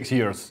 46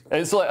 years.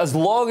 It's like, as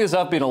long as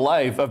I've been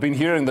alive, I've been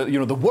hearing that,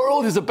 the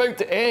world is about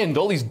to end,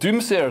 all these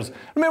doomsayers.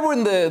 Remember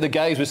when the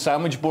guys with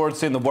sandwich boards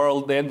saying the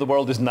end of the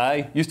world is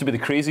nigh? Used to be the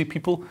crazy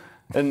people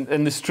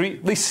in the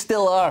street. They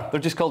still are.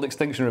 They're just called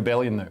Extinction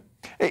Rebellion now.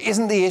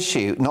 Isn't the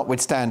issue,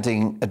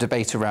 notwithstanding a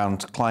debate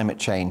around climate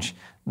change,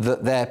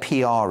 that their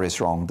PR is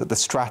wrong, that the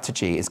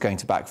strategy is going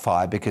to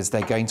backfire because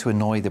they're going to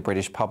annoy the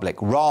British public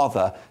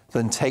rather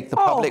than take the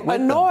public with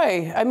them?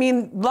 I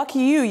mean, lucky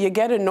you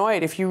get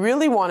annoyed. If you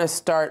really want to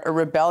start a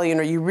rebellion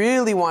or you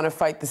really want to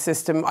fight the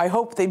system, I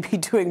hope they'd be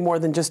doing more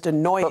than just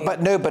annoying.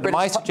 But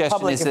my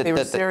suggestion is that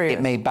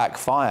it may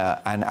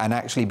backfire and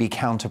actually be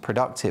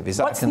counterproductive. Is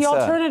that What's the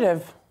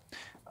alternative?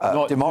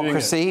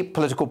 Democracy,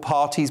 political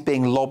parties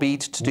being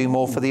lobbied to do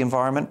more for the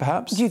environment,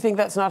 perhaps? Do you think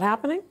that's not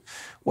happening?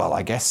 Well,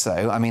 I guess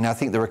so. I mean, I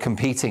think there are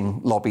competing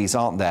lobbies,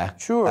 aren't there?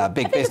 Sure.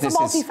 Big I think business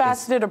it's a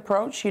multifaceted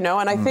approach, and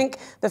I think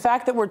the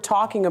fact that we're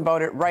talking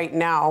about it right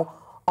now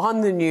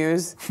on the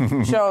news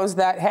shows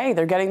that, hey,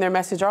 they're getting their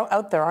message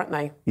out there, aren't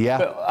they? Yeah.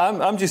 But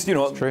I'm just,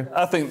 true.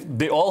 I think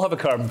they all have a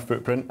carbon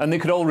footprint, and they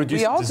could all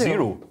reduce it to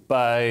zero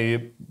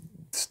by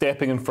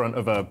stepping in front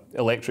of an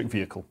electric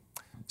vehicle.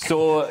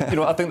 So,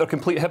 I think they're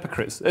complete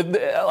hypocrites.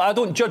 I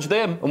don't judge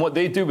them and what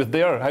they do with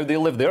how they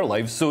live their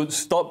lives. So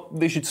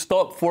they should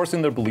stop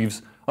forcing their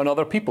beliefs on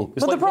other people.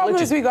 But the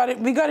problem is we got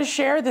to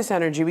share this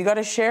energy. We got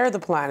to share the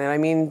planet. I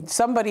mean,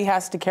 somebody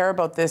has to care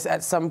about this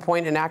at some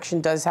point, and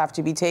action does have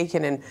to be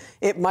taken. And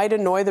it might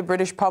annoy the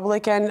British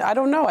public, and I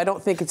don't know. I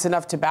don't think it's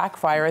enough to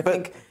backfire.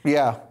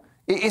 Yeah.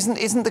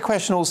 Isn't the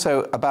question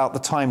also about the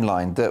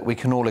timeline, that we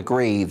can all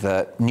agree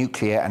that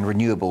nuclear and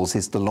renewables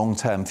is the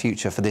long-term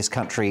future for this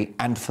country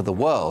and for the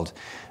world?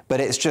 But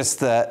it's just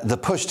that the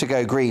push to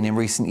go green in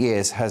recent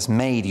years has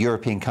made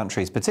European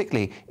countries,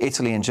 particularly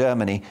Italy and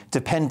Germany,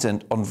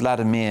 dependent on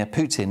Vladimir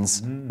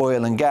Putin's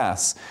oil and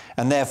gas.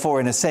 And therefore,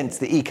 in a sense,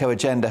 the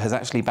eco-agenda has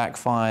actually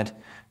backfired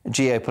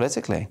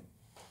geopolitically.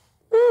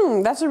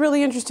 That's a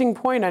really interesting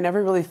point. I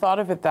never really thought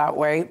of it that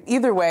way.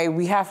 Either way,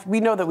 we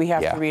know that we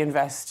have to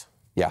reinvest.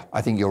 Yeah,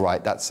 I think you're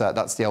right. That's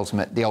the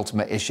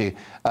ultimate issue.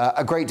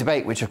 A great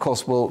debate, which of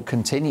course will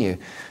continue.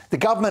 The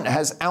government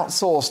has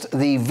outsourced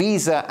the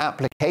visa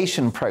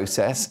application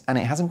process, and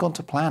it hasn't gone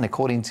to plan,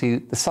 according to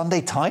the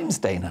Sunday Times,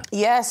 Dana.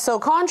 Yes, so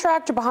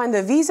contractor behind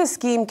the visa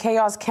scheme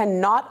chaos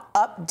cannot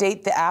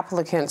update the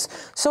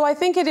applicants. So I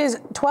think it is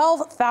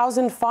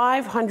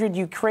 12,500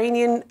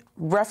 Ukrainian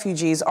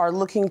refugees are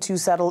looking to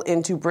settle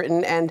into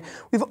Britain, and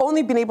we've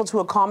only been able to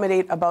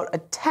accommodate about a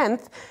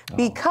tenth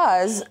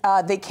because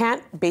they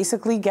can't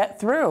basically get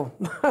through.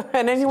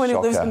 And anyone who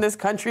lives in this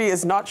country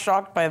is not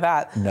shocked by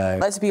that. No.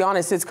 Let's be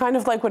honest. It's kind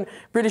of like when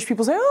British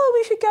people say, oh,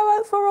 we should go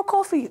out for a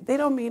coffee. They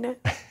don't mean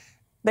it.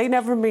 They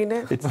never mean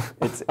it.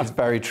 It's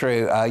very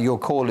true. Your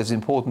call is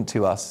important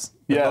to us.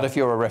 Yeah. Not if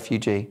you're a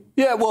refugee.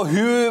 Yeah, well,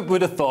 who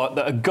would have thought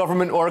that a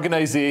government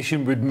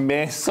organisation would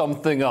mess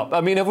something up?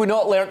 I mean, have we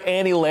not learned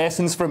any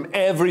lessons from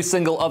every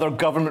single other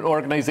government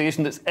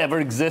organisation that's ever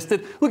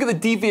existed? Look at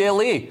the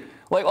DVLA.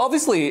 Like,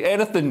 obviously,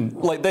 anything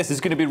like this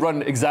is going to be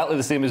run exactly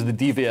the same as the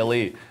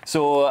DVLA.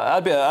 So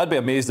I'd be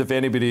amazed if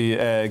anybody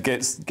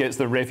gets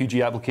their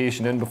refugee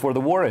application in before the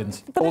war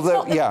ends. But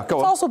it's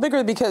also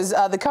bigger because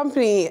the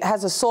company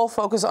has a sole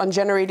focus on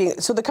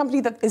generating. So the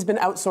company that has been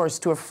outsourced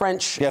to a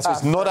French. Yes,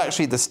 it's not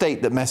actually the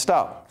state that messed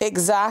up.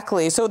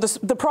 Exactly. So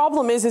the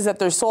problem is that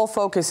their sole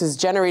focus is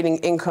generating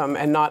income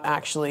and not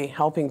actually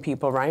helping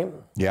people, right?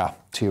 Yeah,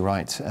 too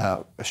right.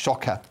 A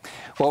shocker.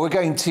 Well, we're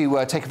going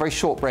to take a very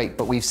short break,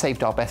 but we've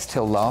saved our best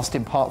till last.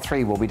 In part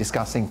 3, we'll be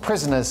discussing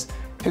prisoners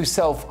who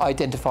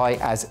self-identify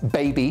as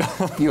baby.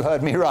 You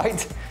heard me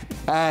right.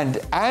 And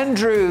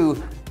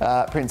Andrew,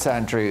 Prince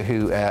Andrew,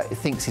 who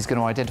thinks he's going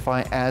to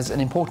identify as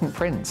an important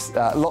prince.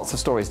 Lots of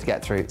stories to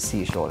get through. See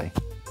you shortly.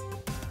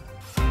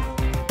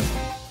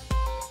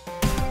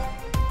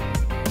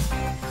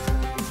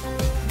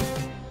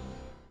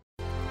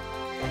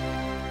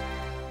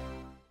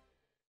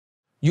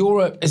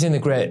 Europe is in the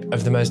grip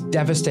of the most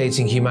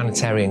devastating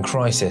humanitarian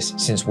crisis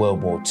since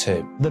World War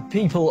II. The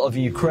people of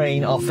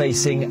Ukraine are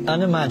facing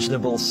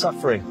unimaginable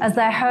suffering as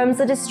their homes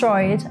are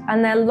destroyed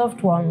and their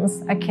loved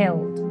ones are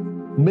killed.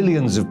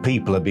 Millions of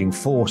people are being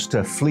forced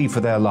to flee for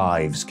their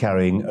lives,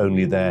 carrying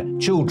only their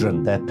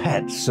children, their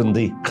pets, and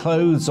the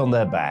clothes on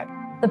their back.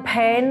 The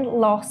pain,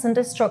 loss and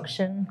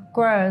destruction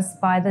grows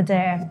by the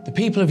day. The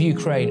people of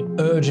Ukraine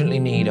urgently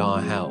need our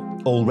help.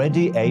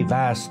 Already a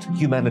vast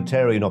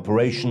humanitarian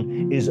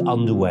operation is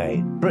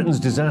underway. Britain's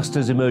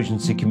Disasters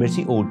Emergency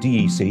Committee, or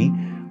DEC,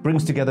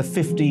 brings together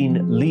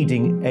 15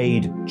 leading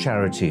aid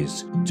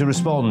charities to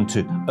respond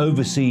to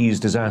overseas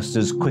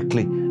disasters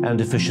quickly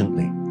and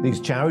efficiently.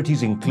 These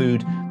charities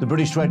include the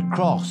British Red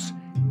Cross,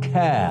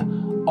 CARE,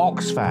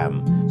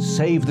 Oxfam,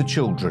 Save the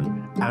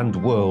Children and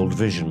World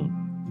Vision.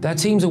 Their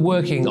teams are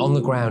working on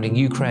the ground in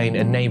Ukraine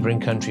and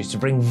neighbouring countries to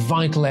bring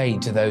vital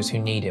aid to those who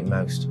need it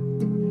most.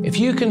 If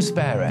you can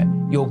spare it,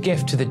 your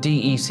gift to the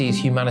DEC's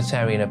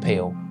humanitarian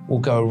appeal will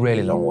go a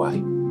really long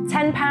way.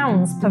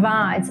 £10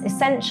 provides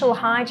essential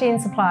hygiene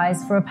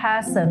supplies for a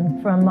person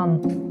for a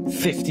month.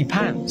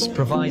 £50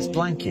 provides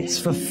blankets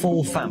for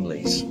 4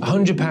 families.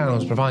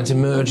 £100 provides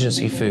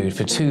emergency food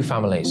for 2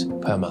 families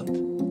per month.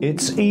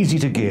 It's easy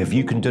to give.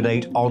 You can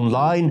donate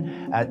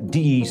online at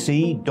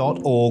dec.org.uk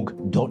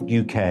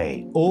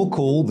or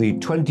call the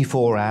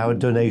 24-hour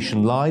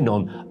donation line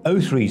on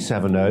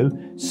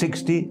 0370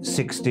 60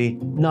 60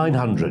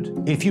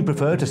 900. If you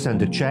prefer to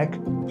send a cheque,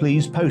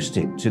 please post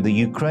it to the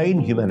Ukraine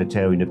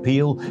Humanitarian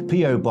Appeal,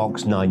 PO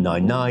Box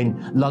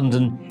 999,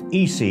 London,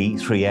 EC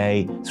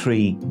 3A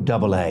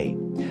 3AA.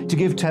 To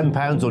give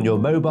 £10 on your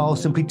mobile,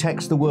 simply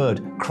text the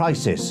word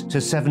crisis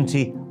to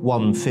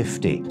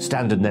 70150.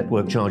 Standard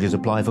network charges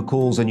apply for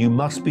calls and you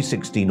must be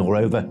 16 or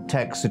over.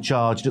 Texts are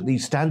charged at the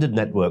standard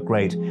network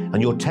rate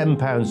and your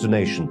 £10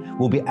 donation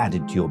will be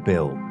added to your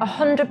bill.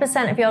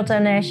 100% of your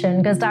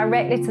donation goes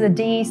directly to the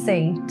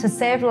DEC to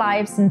save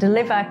lives and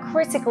deliver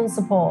critical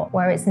support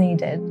where it's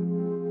needed.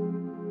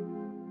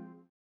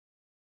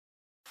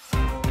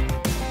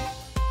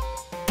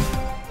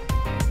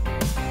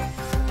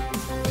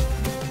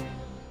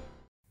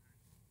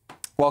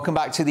 Welcome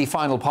back to the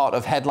final part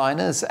of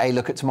Headliners, a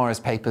look at tomorrow's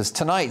papers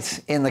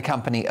tonight in the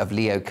company of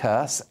Leo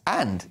Kearse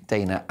and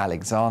Dana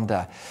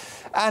Alexander.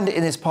 And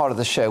in this part of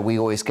the show, we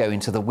always go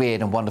into the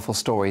weird and wonderful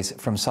stories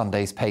from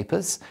Sunday's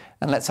papers.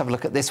 And let's have a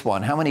look at this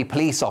one. How many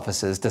police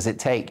officers does it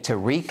take to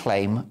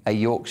reclaim a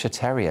Yorkshire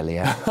Terrier,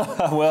 Leo?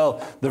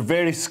 Well, they're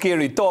very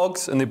scary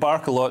dogs and they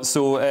bark a lot.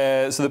 So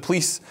the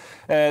police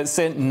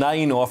sent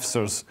 9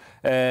 officers,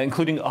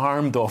 including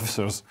armed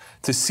officers,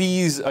 to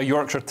seize a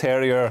Yorkshire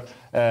Terrier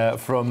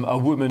from a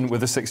woman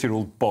with a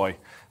 6-year-old boy.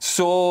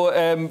 So,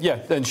 yeah,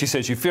 and she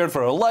said she feared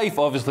for her life.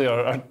 Obviously,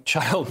 her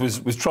child was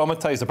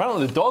traumatised.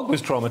 Apparently, the dog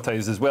was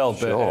traumatised as well.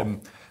 Sure.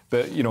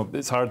 But, you know,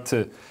 it's hard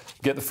to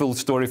get the full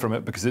story from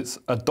it because it's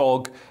a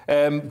dog.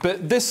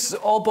 But this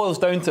all boils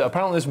down to,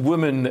 apparently this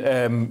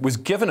woman was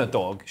given a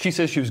dog. She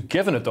says she was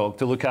given a dog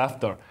to look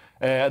after.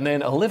 And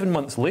then 11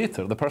 months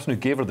later, the person who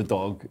gave her the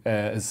dog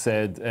has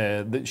said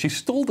that she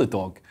stole the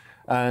dog.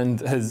 And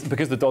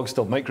because the dog's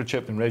still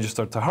microchipped and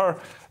registered to her,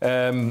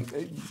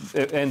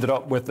 it ended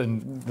up with,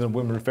 and the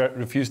woman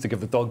refused to give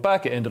the dog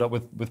back, it ended up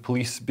with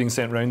police being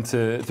sent round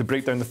to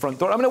break down the front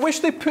door. I mean, I wish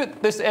they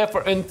put this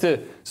effort into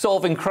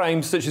solving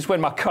crimes such as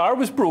when my car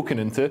was broken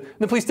into, and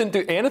the police didn't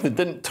do anything,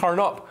 didn't turn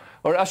up.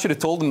 Or I should have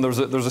told them there's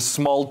a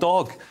small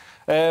dog.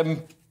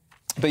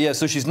 But yeah,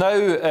 so she's now,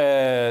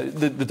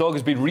 the dog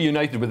has been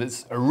reunited with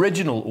its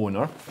original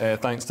owner,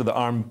 thanks to the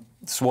armed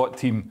SWAT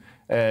team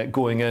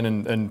going in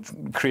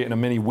and creating a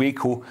mini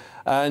Waco.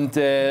 And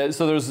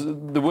so there's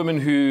the woman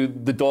who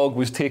the dog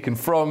was taken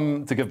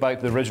from to give back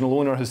to the original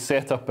owner has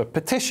set up a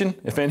petition,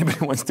 if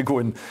anybody wants to go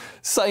and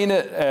sign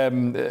it,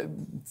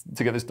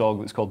 to get this dog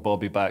that's called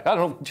Bobby back. I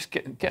don't know, just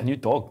get a new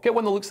dog. Get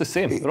one that looks the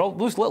same.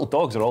 Those little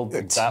dogs are all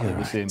exactly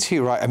the same.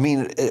 Too right. I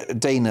mean,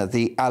 Dana,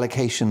 the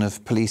allocation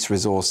of police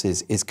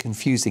resources is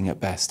confusing at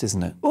best,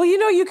 isn't it? Well, you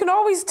know, you can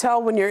always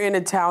tell when you're in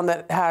a town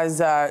that has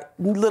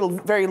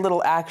very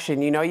little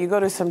action. You know, you go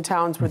to some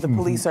towns where the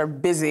police are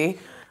busy,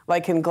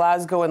 like in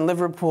Glasgow and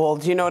Liverpool.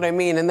 Do you know what I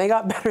mean? And they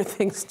got better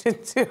things to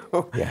do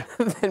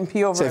than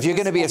be over. So if you're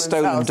going to be a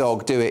stolen house.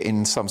 dog, do it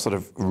in some sort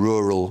of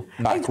rural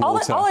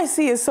backwater. All I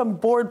see is some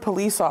bored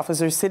police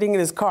officer sitting in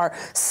his car,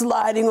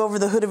 sliding over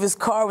the hood of his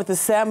car with a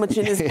sandwich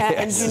in his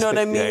hand. You know what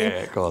I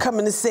mean?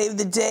 Coming to save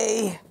the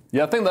day.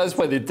 Yeah, I think that's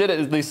why they did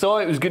it. Is they saw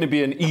it was going to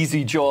be an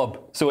easy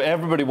job, so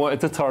everybody wanted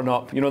to turn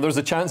up. You know, there's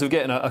a chance of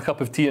getting a cup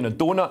of tea and a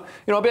donut.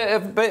 You know, I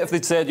bet if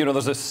they'd said, you know,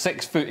 there's a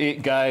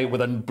 6'8" guy with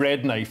a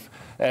bread knife,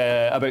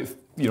 about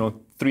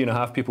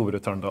 3.5 people would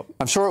have turned up.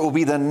 I'm sure it will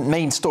be the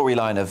main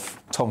storyline of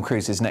Tom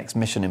Cruise's next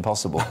Mission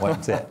Impossible,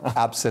 won't it?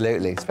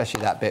 Absolutely,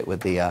 especially that bit with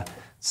the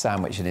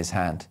sandwich in his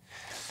hand.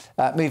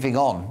 Moving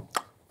on,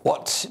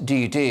 what do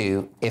you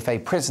do if a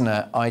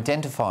prisoner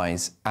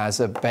identifies as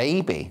a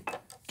baby?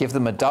 Give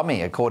them a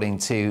dummy, according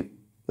to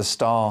The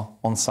Star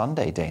on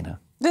Sunday, Dana.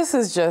 This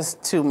is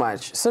just too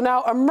much. So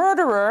now a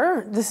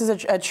murderer, this is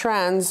a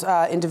trans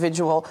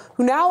individual,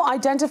 who now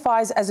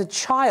identifies as a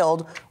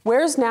child,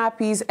 wears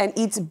nappies and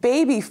eats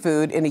baby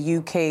food in a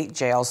UK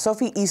jail.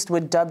 Sophie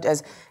Eastwood, dubbed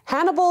as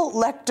Hannibal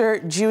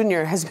Lecter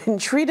Jr., has been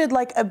treated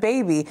like a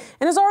baby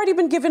and has already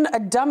been given a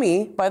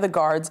dummy by the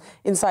guards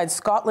inside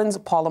Scotland's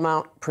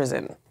Parliament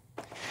prison.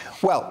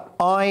 Well,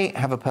 I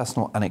have a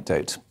personal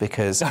anecdote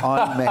because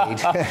I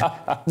made,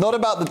 not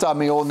about the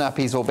dummy or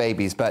nappies or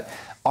babies, but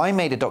I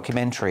made a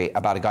documentary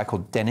about a guy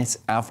called Dennis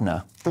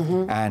Avner,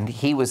 and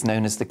he was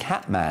known as the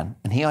Cat Man,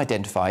 and he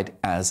identified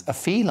as a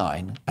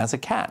feline, as a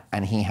cat,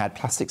 and he had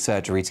plastic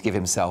surgery to give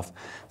himself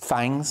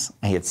fangs,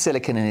 he had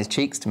silicone in his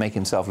cheeks to make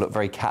himself look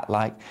very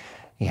cat-like,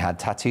 he had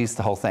tattoos,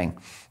 the whole thing.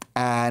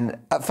 And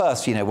at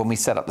first, you know, when we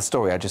set up the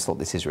story, I just thought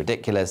this is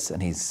ridiculous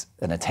and he's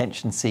an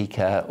attention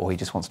seeker or he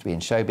just wants to be in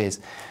showbiz.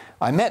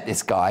 I met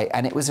this guy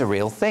and it was a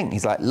real thing.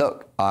 He's like,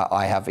 look,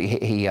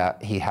 he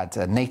had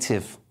a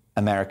Native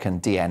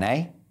American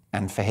DNA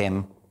and for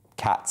him,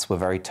 cats were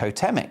very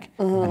totemic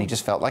and he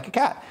just felt like a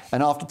cat.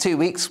 And after 2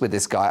 weeks with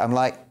this guy, I'm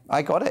like,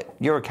 I got it.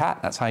 You're a cat.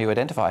 That's how you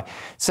identify.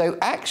 So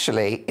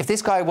actually, if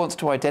this guy wants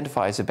to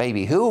identify as a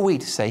baby, who are we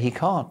to say he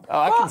can't? Oh,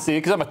 I can say it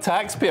because I'm a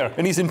taxpayer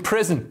and he's in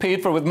prison,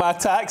 paid for with my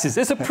taxes.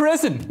 It's a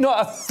prison,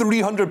 not a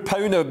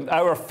 £300 an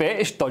hour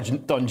fetish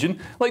dungeon.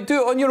 Like,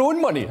 do it on your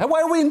own money. And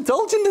why are we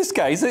indulging this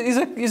guy?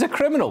 He's a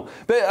criminal.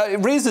 But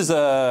it raises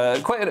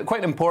quite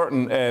an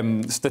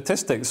important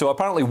statistic. So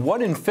apparently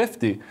 1 in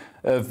 50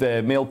 of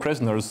male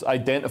prisoners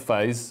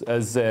identifies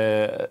as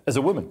a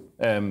woman.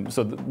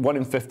 So 1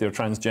 in 50 are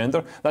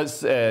transgender.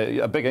 That's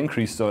a big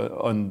increase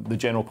on the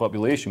general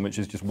population, which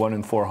is just 1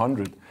 in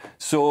 400.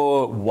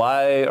 So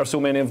why are so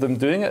many of them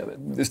doing it?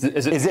 Is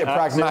it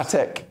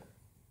pragmatic?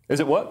 Is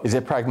it what? Is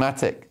it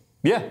pragmatic?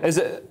 Yeah. Is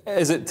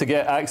it to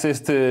get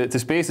access to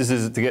spaces?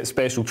 Is it to get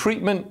special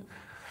treatment?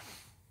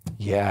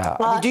 Yeah.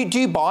 I mean, do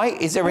you buy?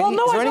 Is there any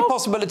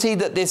possibility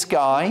that this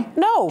guy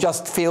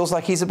just feels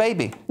like he's a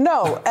baby?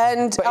 No,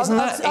 and but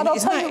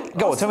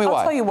tell me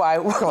why. I'll tell you why.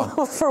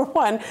 For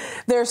one,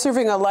 they're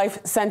serving a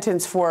life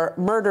sentence for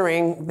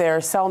murdering their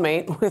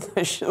cellmate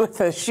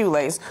with a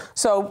shoelace.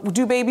 So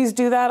do babies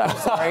do that? I'm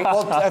sorry.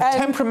 Well,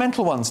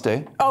 temperamental ones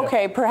do.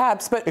 Okay,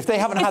 perhaps, but if they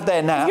haven't had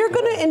their nap, if you're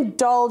going to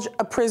indulge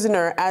a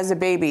prisoner as a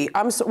baby,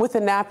 with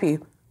a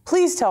nappy.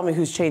 Please tell me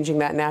who's changing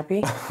that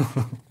nappy.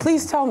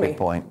 Please tell me. Good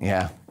point,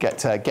 yeah.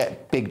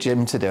 Get Big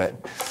Jim to do it.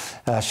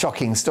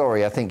 Shocking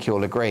story, I think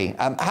you'll agree.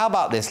 How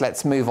about this?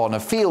 Let's move on. A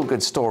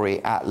feel-good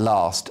story at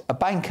last. A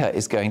banker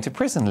is going to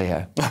prison,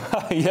 Leo.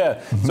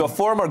 Yeah. So a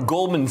former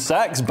Goldman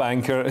Sachs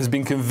banker has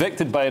been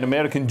convicted by an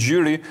American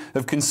jury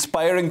of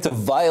conspiring to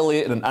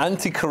violate an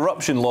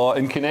anti-corruption law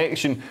in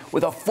connection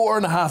with a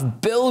 $4.5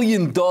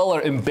 billion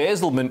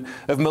embezzlement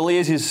of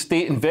Malaysia's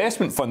state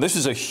investment fund. This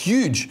is a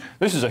huge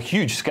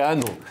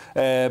scandal.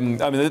 I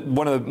mean,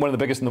 one of the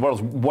biggest in the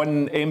world.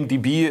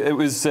 1MDB. It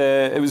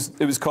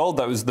was called.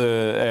 That was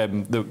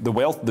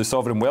the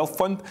sovereign wealth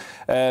fund.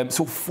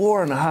 So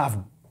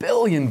 $4.5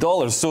 billion.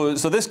 So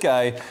this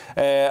guy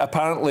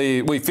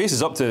apparently, he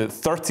faces up to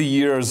 30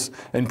 years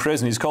in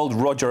prison. He's called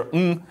Roger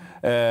Ng.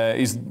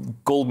 He's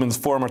Goldman's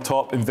former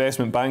top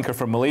investment banker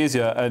from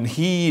Malaysia, and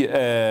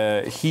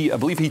I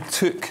believe he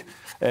took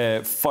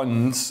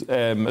funds.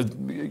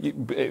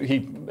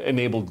 He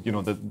enabled,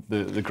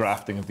 the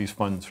grafting of these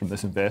funds from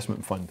this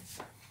investment fund.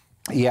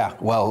 Yeah,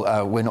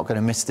 well, we're not going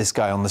to miss this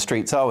guy on the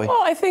streets, are we?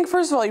 Well, I think,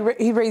 first of all,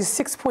 he raised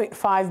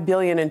 $6.5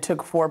 billion and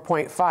took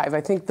 4.5.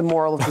 I think the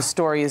moral of the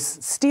story is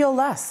steal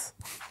less.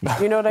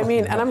 You know what I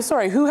mean? And I'm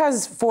sorry, who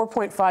has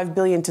 $4.5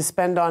 billion to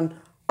spend on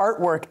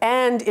artwork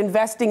and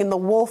investing in the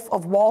Wolf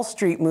of Wall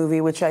Street movie,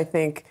 which I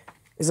think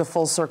is a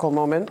full circle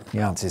moment?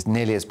 Yeah, it's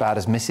nearly as bad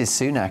as Mrs.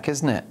 Sunak,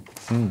 isn't it?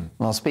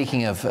 Well,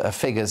 speaking of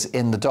figures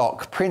in the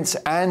dock, Prince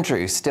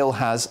Andrew still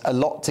has a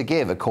lot to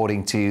give,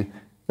 according to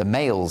the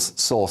Mail's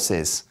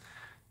sources.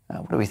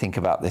 What do we think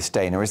about this,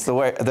 Dana? Is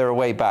there a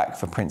way back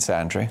for Prince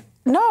Andrew?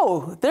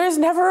 No, there's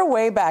never a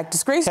way back.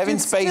 Disgraced Kevin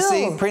Spacey,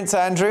 still. Prince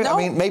Andrew? No. I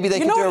mean, maybe they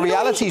could do a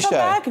reality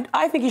show.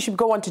 I think he should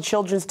go onto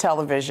children's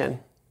television.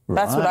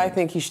 That's what I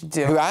think he should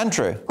do. Who,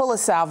 Andrew? Pull a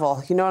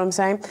Savile, you know what I'm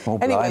saying? Oh,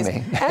 Anyways,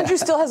 blimey. Andrew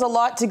still has a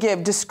lot to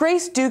give.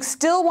 Disgraced Duke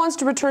still wants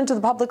to return to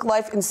the public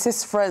life,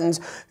 insists friends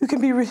who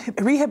can be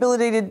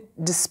rehabilitated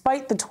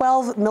despite the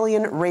 $12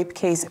 million rape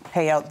case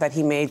payout that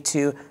he made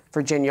to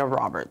Virginia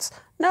Roberts.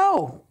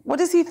 No, what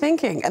is he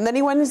thinking? And then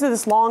he went into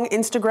this long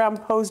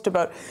Instagram post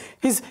about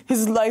his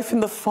life in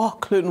the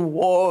Falkland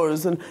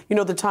Wars and, you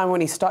know, the time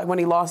when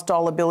he lost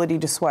all ability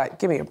to sweat.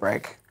 Give me a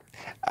break.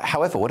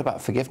 However, what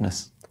about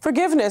forgiveness?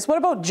 Forgiveness? What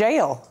about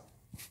jail?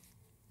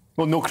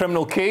 Well, no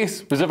criminal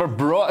case was ever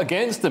brought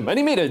against him. And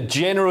he made a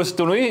generous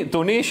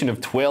donation of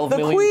 $12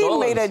 million. The Queen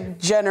made a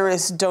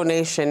generous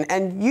donation,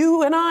 and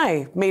you and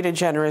I made a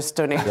generous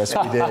donation. Yes,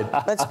 we did.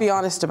 Let's be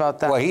honest about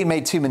that. Well, he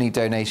made too many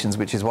donations,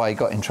 which is why he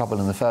got in trouble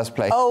in the first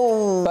place.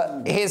 Oh.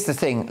 But here's the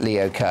thing,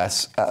 Leo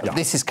Kearse.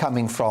 This is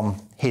coming from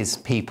his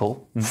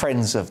people,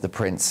 friends of the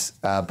prince,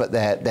 but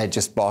they're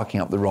just barking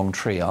up the wrong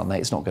tree, aren't they?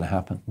 It's not going to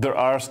happen. There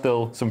are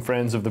still some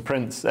friends of the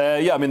prince.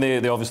 Yeah, I mean,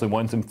 they obviously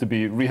want him to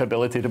be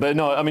rehabilitated. But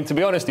no, I mean, to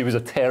be honest, he was a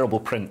terrible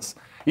prince.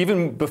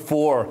 Even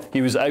before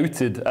he was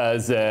outed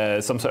as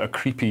some sort of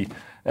creepy...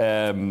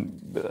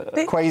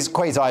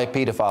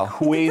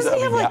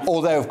 quasi-paedophile.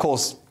 Although, of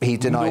course, he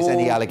denies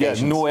any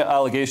allegations. Yeah, no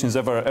allegations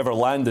ever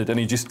landed, and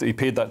he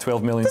paid that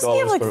 $12 million. Doesn't he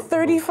have like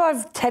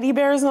 35 teddy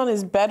bears on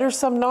his bed or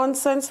some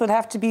nonsense that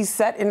have to be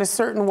set in a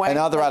certain way?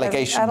 Another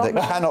allegation that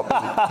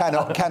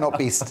cannot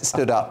be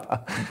stood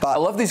up. But I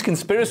love these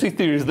conspiracy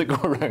theories that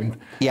go around.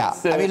 Yeah,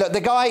 I mean, look,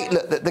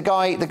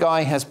 the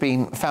guy has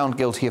been found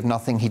guilty of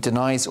nothing. He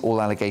denies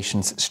all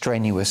allegations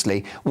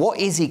strenuously. What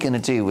is he going to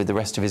do with the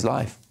rest of his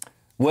life?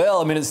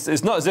 Well, I mean,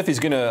 it's not as if he's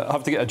going to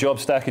have to get a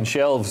job stacking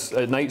shelves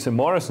at Knights and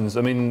Morrison's.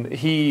 I mean,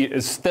 he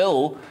is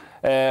still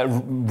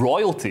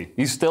royalty.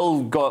 He's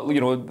still got,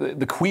 you know,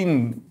 the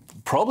Queen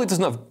probably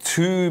doesn't have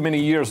too many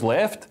years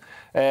left,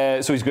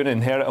 so he's going to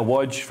inherit a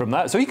wodge from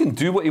that. So he can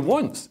do what he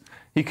wants.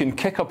 He can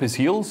kick up his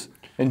heels,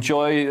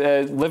 enjoy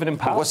living in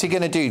palace. What's he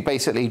going to do?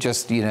 Basically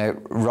just, you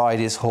know, ride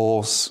his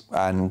horse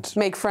and...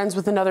 Make friends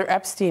with another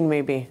Epstein,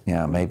 maybe.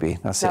 Yeah, maybe.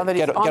 That's now it. That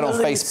Get on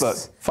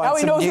Facebook. Now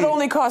he knows it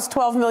only costs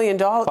 $12 million.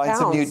 Find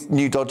some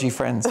new dodgy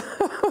friends.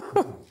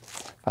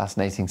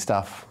 Fascinating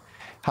stuff.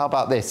 How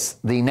about this?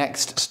 The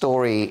next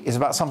story is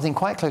about something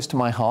quite close to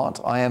my heart.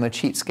 I am a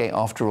cheapskate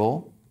after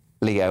all.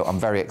 Leo, I'm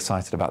very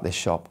excited about this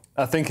shop.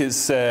 I think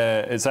it's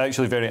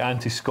actually very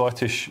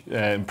anti-Scottish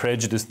and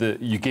prejudice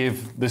that you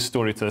gave this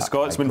story to a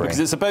Scotsman, because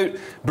it's about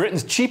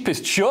Britain's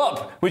cheapest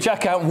shop, which I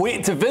can't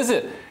wait to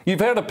visit. You've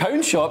heard of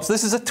pound shops.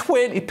 This is a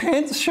 20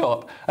 pence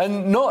shop,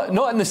 and not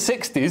in the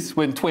 60s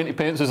when 20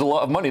 pence was a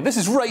lot of money. This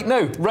is right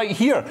now, right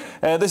here.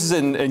 This is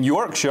in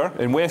Yorkshire,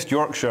 in West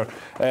Yorkshire.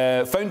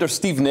 Founder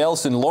Steve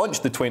Nelson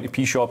launched the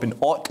 20p shop in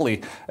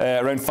Otley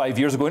around 5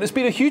 years ago, and it's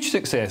been a huge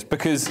success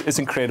because it's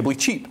incredibly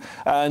cheap.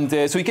 And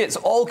so he gets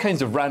all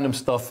kinds of random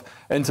stuff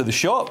into the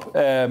shop,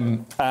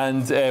 and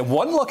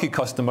one lucky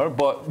customer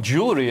bought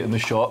jewellery in the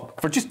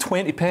shop for just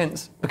 20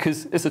 pence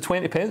because it's a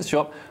 20 pence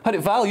shop, had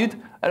it valued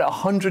at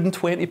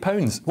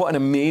 £120. What an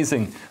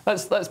amazing...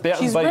 That's better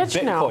than buying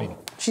Bitcoin. Now.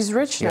 She's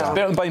rich now.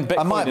 Better than buying Bitcoin.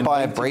 I might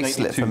buy a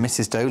bracelet for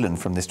Mrs. Dolan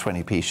from this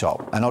 20p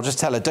shop, and I'll just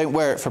tell her, don't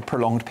wear it for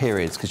prolonged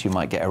periods because you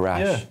might get a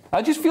rash. Yeah.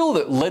 I just feel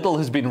that Lidl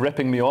has been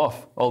ripping me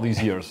off all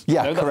these years.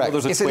 Yeah, correct.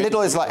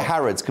 Lidl is like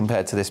Harrods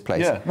compared to this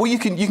place. Yeah. Well, you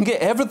can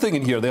get everything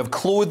in here. They have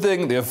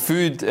clothing, they have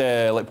food,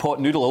 like pot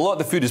noodle. A lot of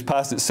the food is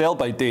past its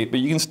sell-by date, but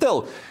you can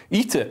still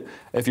eat it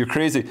if you're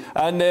crazy.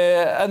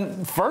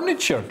 And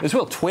furniture as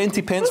well,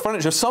 20 pence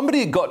furniture.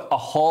 Somebody got a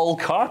hall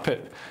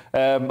carpet.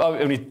 I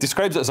mean, he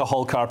describes it as a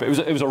hall carpet.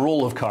 It was a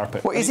roll of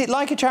carpet. Well, is it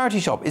like a charity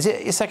shop? Is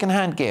it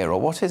second-hand gear, or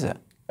what is it?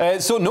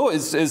 So no,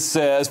 it's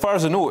as far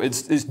as I know,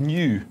 it's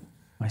new.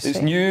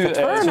 It's new.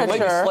 So it might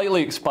be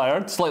slightly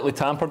expired, slightly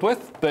tampered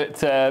with,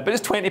 but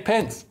it's 20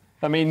 pence.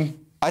 I mean,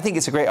 I think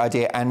it's a great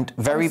idea, and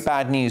very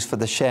bad news for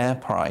the share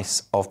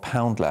price of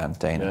Poundland,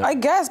 Dana. I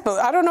guess, but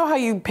I don't know how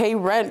you pay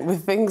rent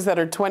with things that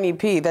are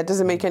 20p. That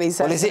doesn't make any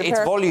sense. Well,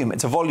 it's volume.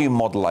 It's a volume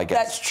model, I guess.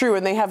 That's true,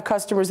 and they have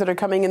customers that are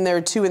coming in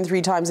there 2 and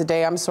 3 times a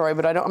day. I'm sorry,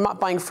 but I'm not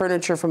buying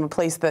furniture from a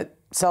place that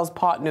sells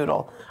pot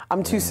noodle.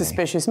 I'm too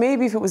suspicious.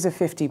 Maybe if it was a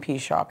 50p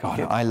shop.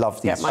 God, I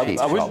love these cheap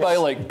I wouldn't buy,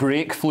 like,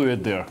 brake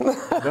fluid there.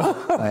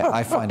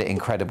 I find it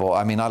incredible.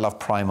 I mean, I love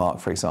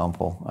Primark, for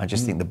example. I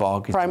just think the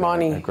bargains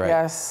are great.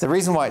 Yes. The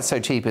reason why it's so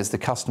cheap is the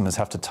customers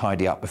have to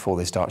tidy up before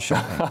they start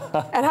shopping.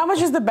 And how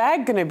much is the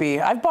bag going to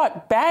be? I've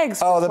bought bags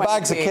for 20p. The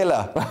bag's a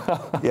killer.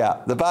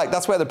 Yeah, the bag,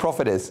 that's where the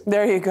profit is.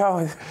 There you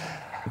go.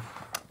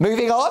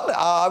 Moving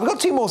on, we've got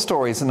 2 more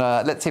stories, and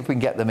let's see if we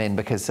can get them in,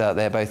 because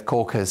they're both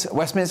corkers.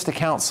 Westminster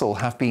Council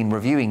have been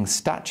reviewing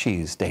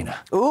statues, Dana.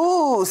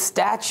 Ooh,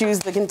 statues,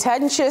 the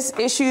contentious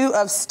issue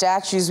of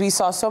statues. We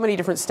saw so many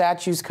different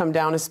statues come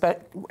down,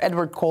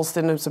 Edward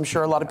Colston, as I'm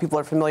sure a lot of people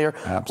are familiar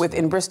with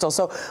in Bristol.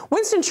 So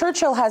Winston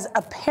Churchill has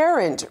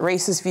apparent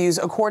racist views,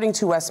 according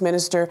to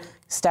Westminster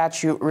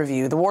Statue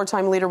Review. The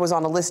wartime leader was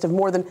on a list of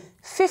more than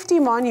 50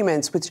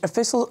 monuments, which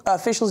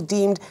officials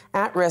deemed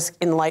at risk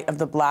in light of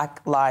the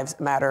Black Lives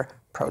Matter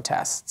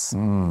protests.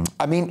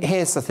 I mean,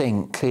 here's the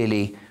thing,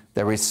 clearly,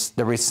 there is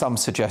some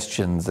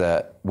suggestion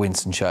that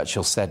Winston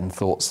Churchill said and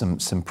thought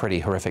some pretty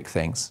horrific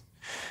things.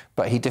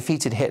 But he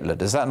defeated Hitler.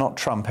 Does that not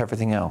trump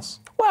everything else?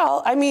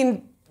 Well, I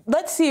mean,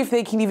 let's see if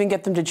they can even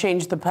get them to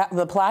change the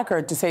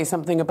placard to say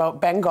something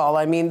about Bengal.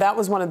 I mean, that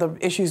was one of the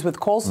issues with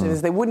Colston,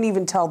 is they wouldn't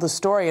even tell the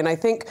story. And I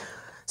think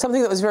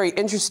something that was very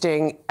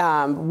interesting,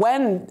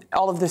 when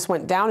all of this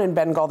went down in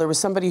Bengal, there was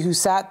somebody who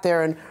sat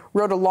there and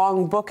wrote a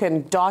long book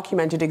and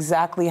documented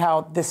exactly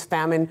how this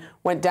famine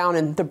went down,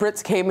 and the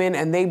Brits came in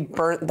and they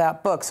burnt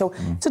that book. So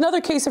it's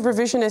another case of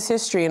revisionist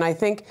history, and I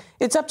think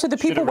it's up to the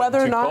people whether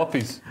or not...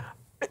 Copies.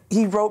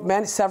 He wrote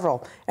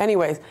several.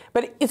 Anyways,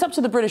 but it's up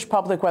to the British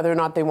public whether or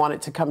not they want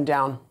it to come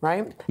down,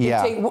 right?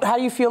 Yeah. How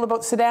do you feel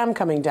about Saddam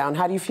coming down?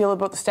 How do you feel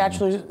about the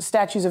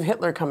statues of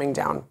Hitler coming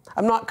down?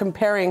 I'm not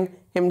comparing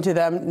him to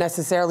them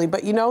necessarily,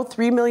 but you know,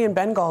 3 million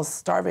Bengals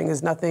starving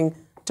is nothing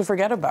to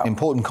forget about.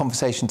 Important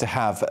conversation to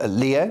have.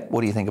 Leo,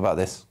 what do you think about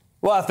this?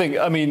 Well,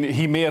 I mean,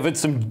 he may have had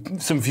some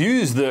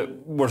views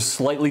that were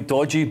slightly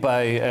dodgy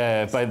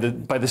by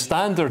the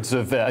standards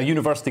of a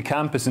university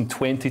campus in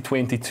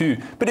 2022.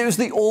 But it was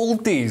the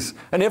old days,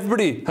 and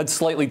everybody had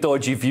slightly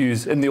dodgy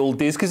views in the old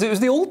days because it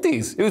was the old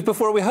days. It was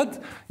before we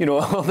had, you know,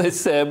 all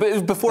this. But it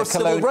was before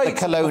civil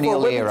rights, the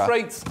colonial era.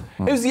 Rights.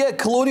 It was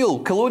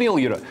colonial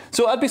era.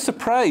 So I'd be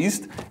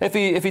surprised if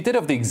he did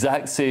have the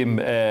exact same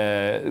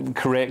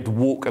correct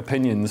woke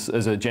opinions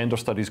as a gender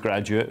studies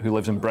graduate who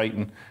lives in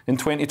Brighton in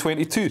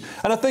 2022.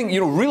 And I think,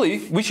 you know, really,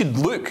 we should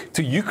look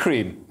to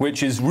Ukraine,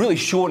 which has really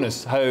shown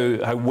us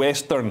how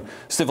Western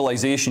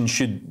civilization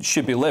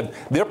should be lived.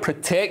 They're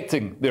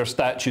protecting their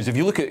statues. If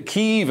you look at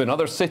Kyiv and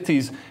other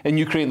cities in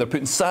Ukraine, they're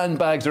putting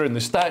sandbags around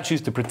the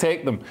statues to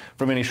protect them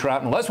from any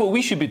shrapnel. That's what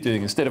we should be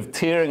doing instead of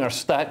tearing our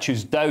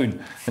statues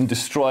down and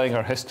destroying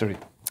our history.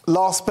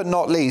 Last but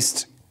not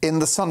least, in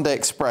the Sunday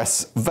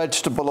Express,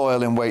 vegetable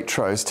oil in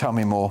Waitrose. Tell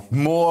me more.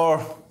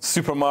 More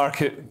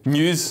supermarket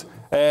news.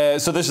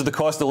 So this is the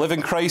cost of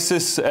living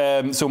crisis.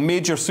 So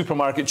major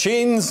supermarket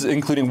chains,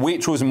 including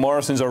Waitrose and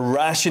Morrison's, are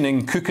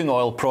rationing cooking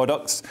oil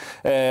products,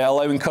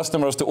 allowing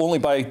customers to only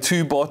buy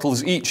 2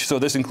 bottles each. So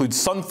this includes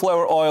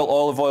sunflower oil,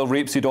 olive oil,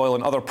 rapeseed oil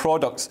and other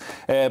products.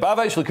 But I've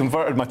actually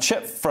converted my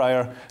chip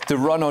fryer to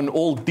run on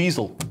old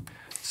diesel.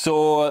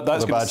 So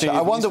that's going to save.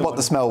 I wonder what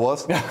the smell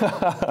was.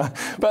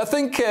 But I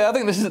think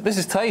this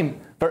is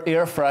time for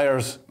air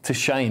fryers to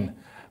shine.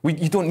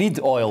 You don't need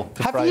oil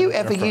to fry. Have you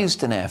ever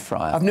used an air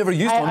fryer? I've never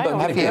used one, but I'm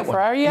going to get one.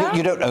 Fryer, yeah.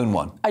 You don't own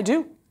one? I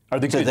do. Are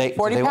they good?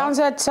 40 pounds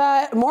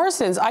at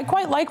Morrison's. I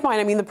quite like mine.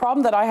 I mean, the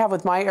problem that I have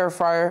with my air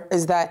fryer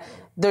is that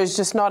there's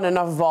just not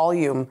enough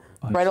volume,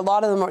 right? A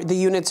lot of them, the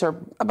units are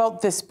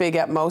about this big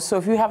at most. So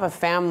if you have a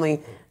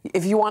family,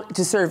 if you want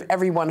to serve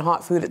everyone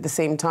hot food at the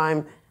same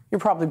time, you're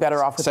probably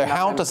better off with So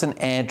how does an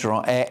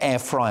air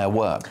fryer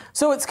work?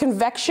 So it's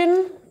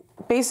convection,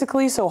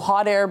 basically, so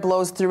hot air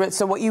blows through it.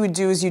 So what you would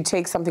do is you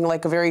take something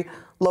like a very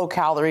low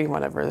calorie,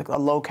 whatever a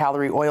low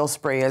calorie oil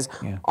spray is,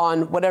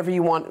 on whatever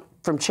you want,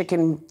 from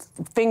chicken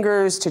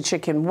fingers to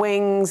chicken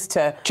wings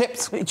to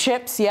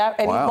chips, yeah.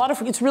 And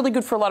it's really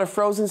good for a lot of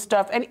frozen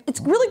stuff, and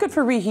it's really good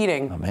for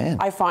reheating. Oh, man.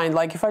 I find,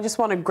 like, if I just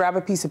want to grab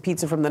a piece of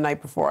pizza from the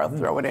night before, I'll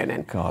throw it in.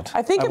 And God,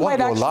 I think it might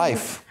actually.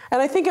 Life.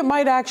 And I think it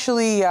might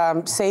actually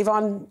save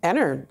on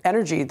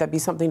energy. That'd be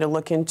something to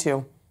look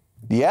into.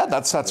 Yeah,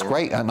 that's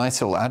great. A nice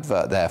little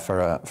advert there for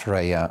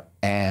a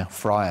air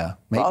fryer.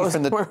 Maybe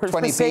from the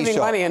 20p shop.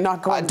 Money and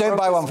not going don't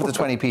buy one for the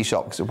 20p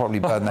shop because it'll probably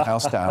burn the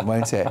house down,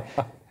 won't it?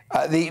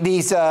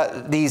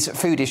 These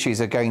food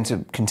issues are going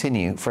to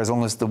continue for as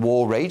long as the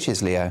war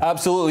rages, Leo.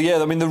 Absolutely,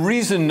 yeah. I mean, the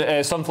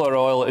reason sunflower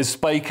oil is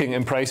spiking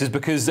in price is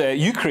because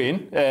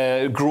Ukraine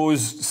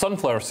grows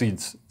sunflower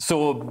seeds.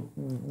 So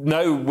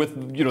now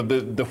with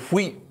the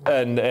wheat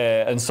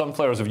and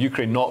sunflowers of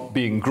Ukraine not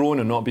being grown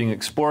and not being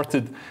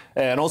exported,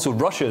 and also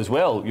Russia as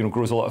well,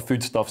 grows a lot of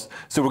foodstuffs.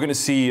 So we're going to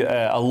see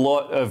a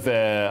lot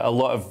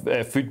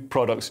of food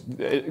products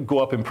go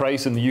up in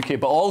price in the UK,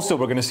 but also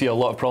we're going to see a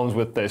lot of problems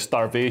with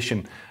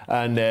starvation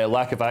and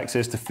lack of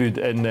access to food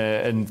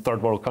in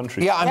third world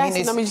countries. Yeah, I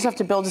mean, then we just have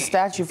to build a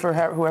statue for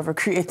whoever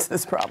creates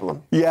this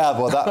problem. Yeah,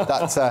 well,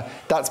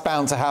 that's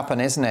bound to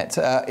happen, isn't it?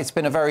 It's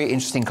been a very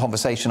interesting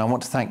conversation. I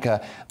want to thank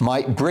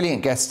my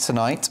brilliant guests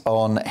tonight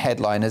on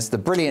Headliners, the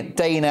brilliant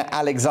Dana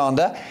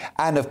Alexander,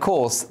 and of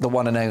course, the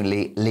one and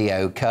only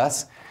Leo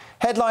Kearse.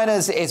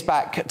 Headliners is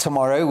back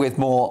tomorrow with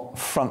more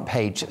front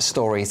page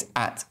stories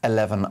at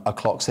 11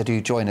 o'clock, so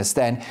do join us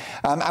then.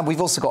 And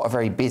we've also got a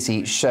very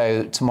busy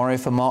show tomorrow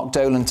for Mark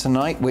Dolan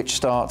tonight, which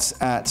starts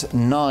at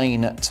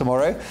 9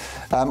 tomorrow.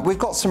 We've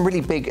got some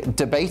really big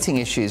debating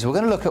issues. We're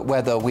going to look at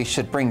whether we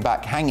should bring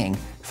back hanging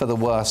for the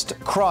worst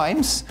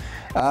crimes.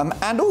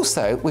 And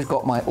also, we've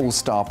got my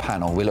all-star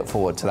panel. We look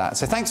forward to that.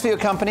 So thanks for your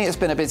company. It's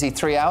been a busy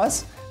 3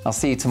 hours. I'll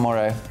see you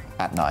tomorrow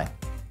at 9.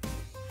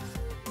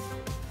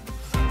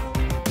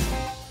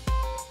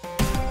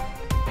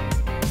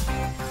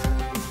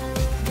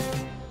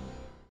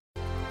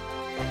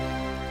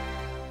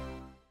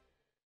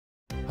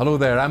 Hello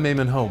there, I'm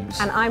Eamon Holmes.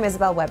 And I'm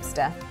Isabel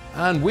Webster.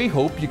 And we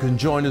hope you can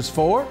join us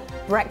for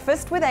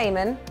Breakfast with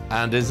Eamon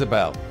and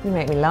Isabel. You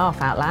make me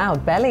laugh out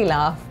loud, belly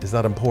laugh. Is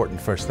that important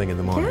first thing in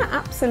the morning? Yeah,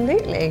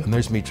 absolutely. And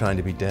there's me trying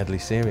to be deadly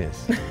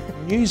serious.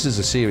 News is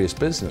a serious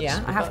business.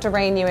 Yeah, I have to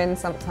rein you in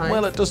sometimes.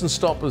 Well, it doesn't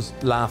stop us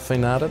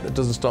laughing at it. It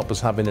doesn't stop us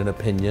having an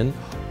opinion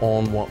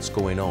on what's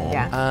going on.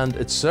 Yeah. And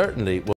it certainly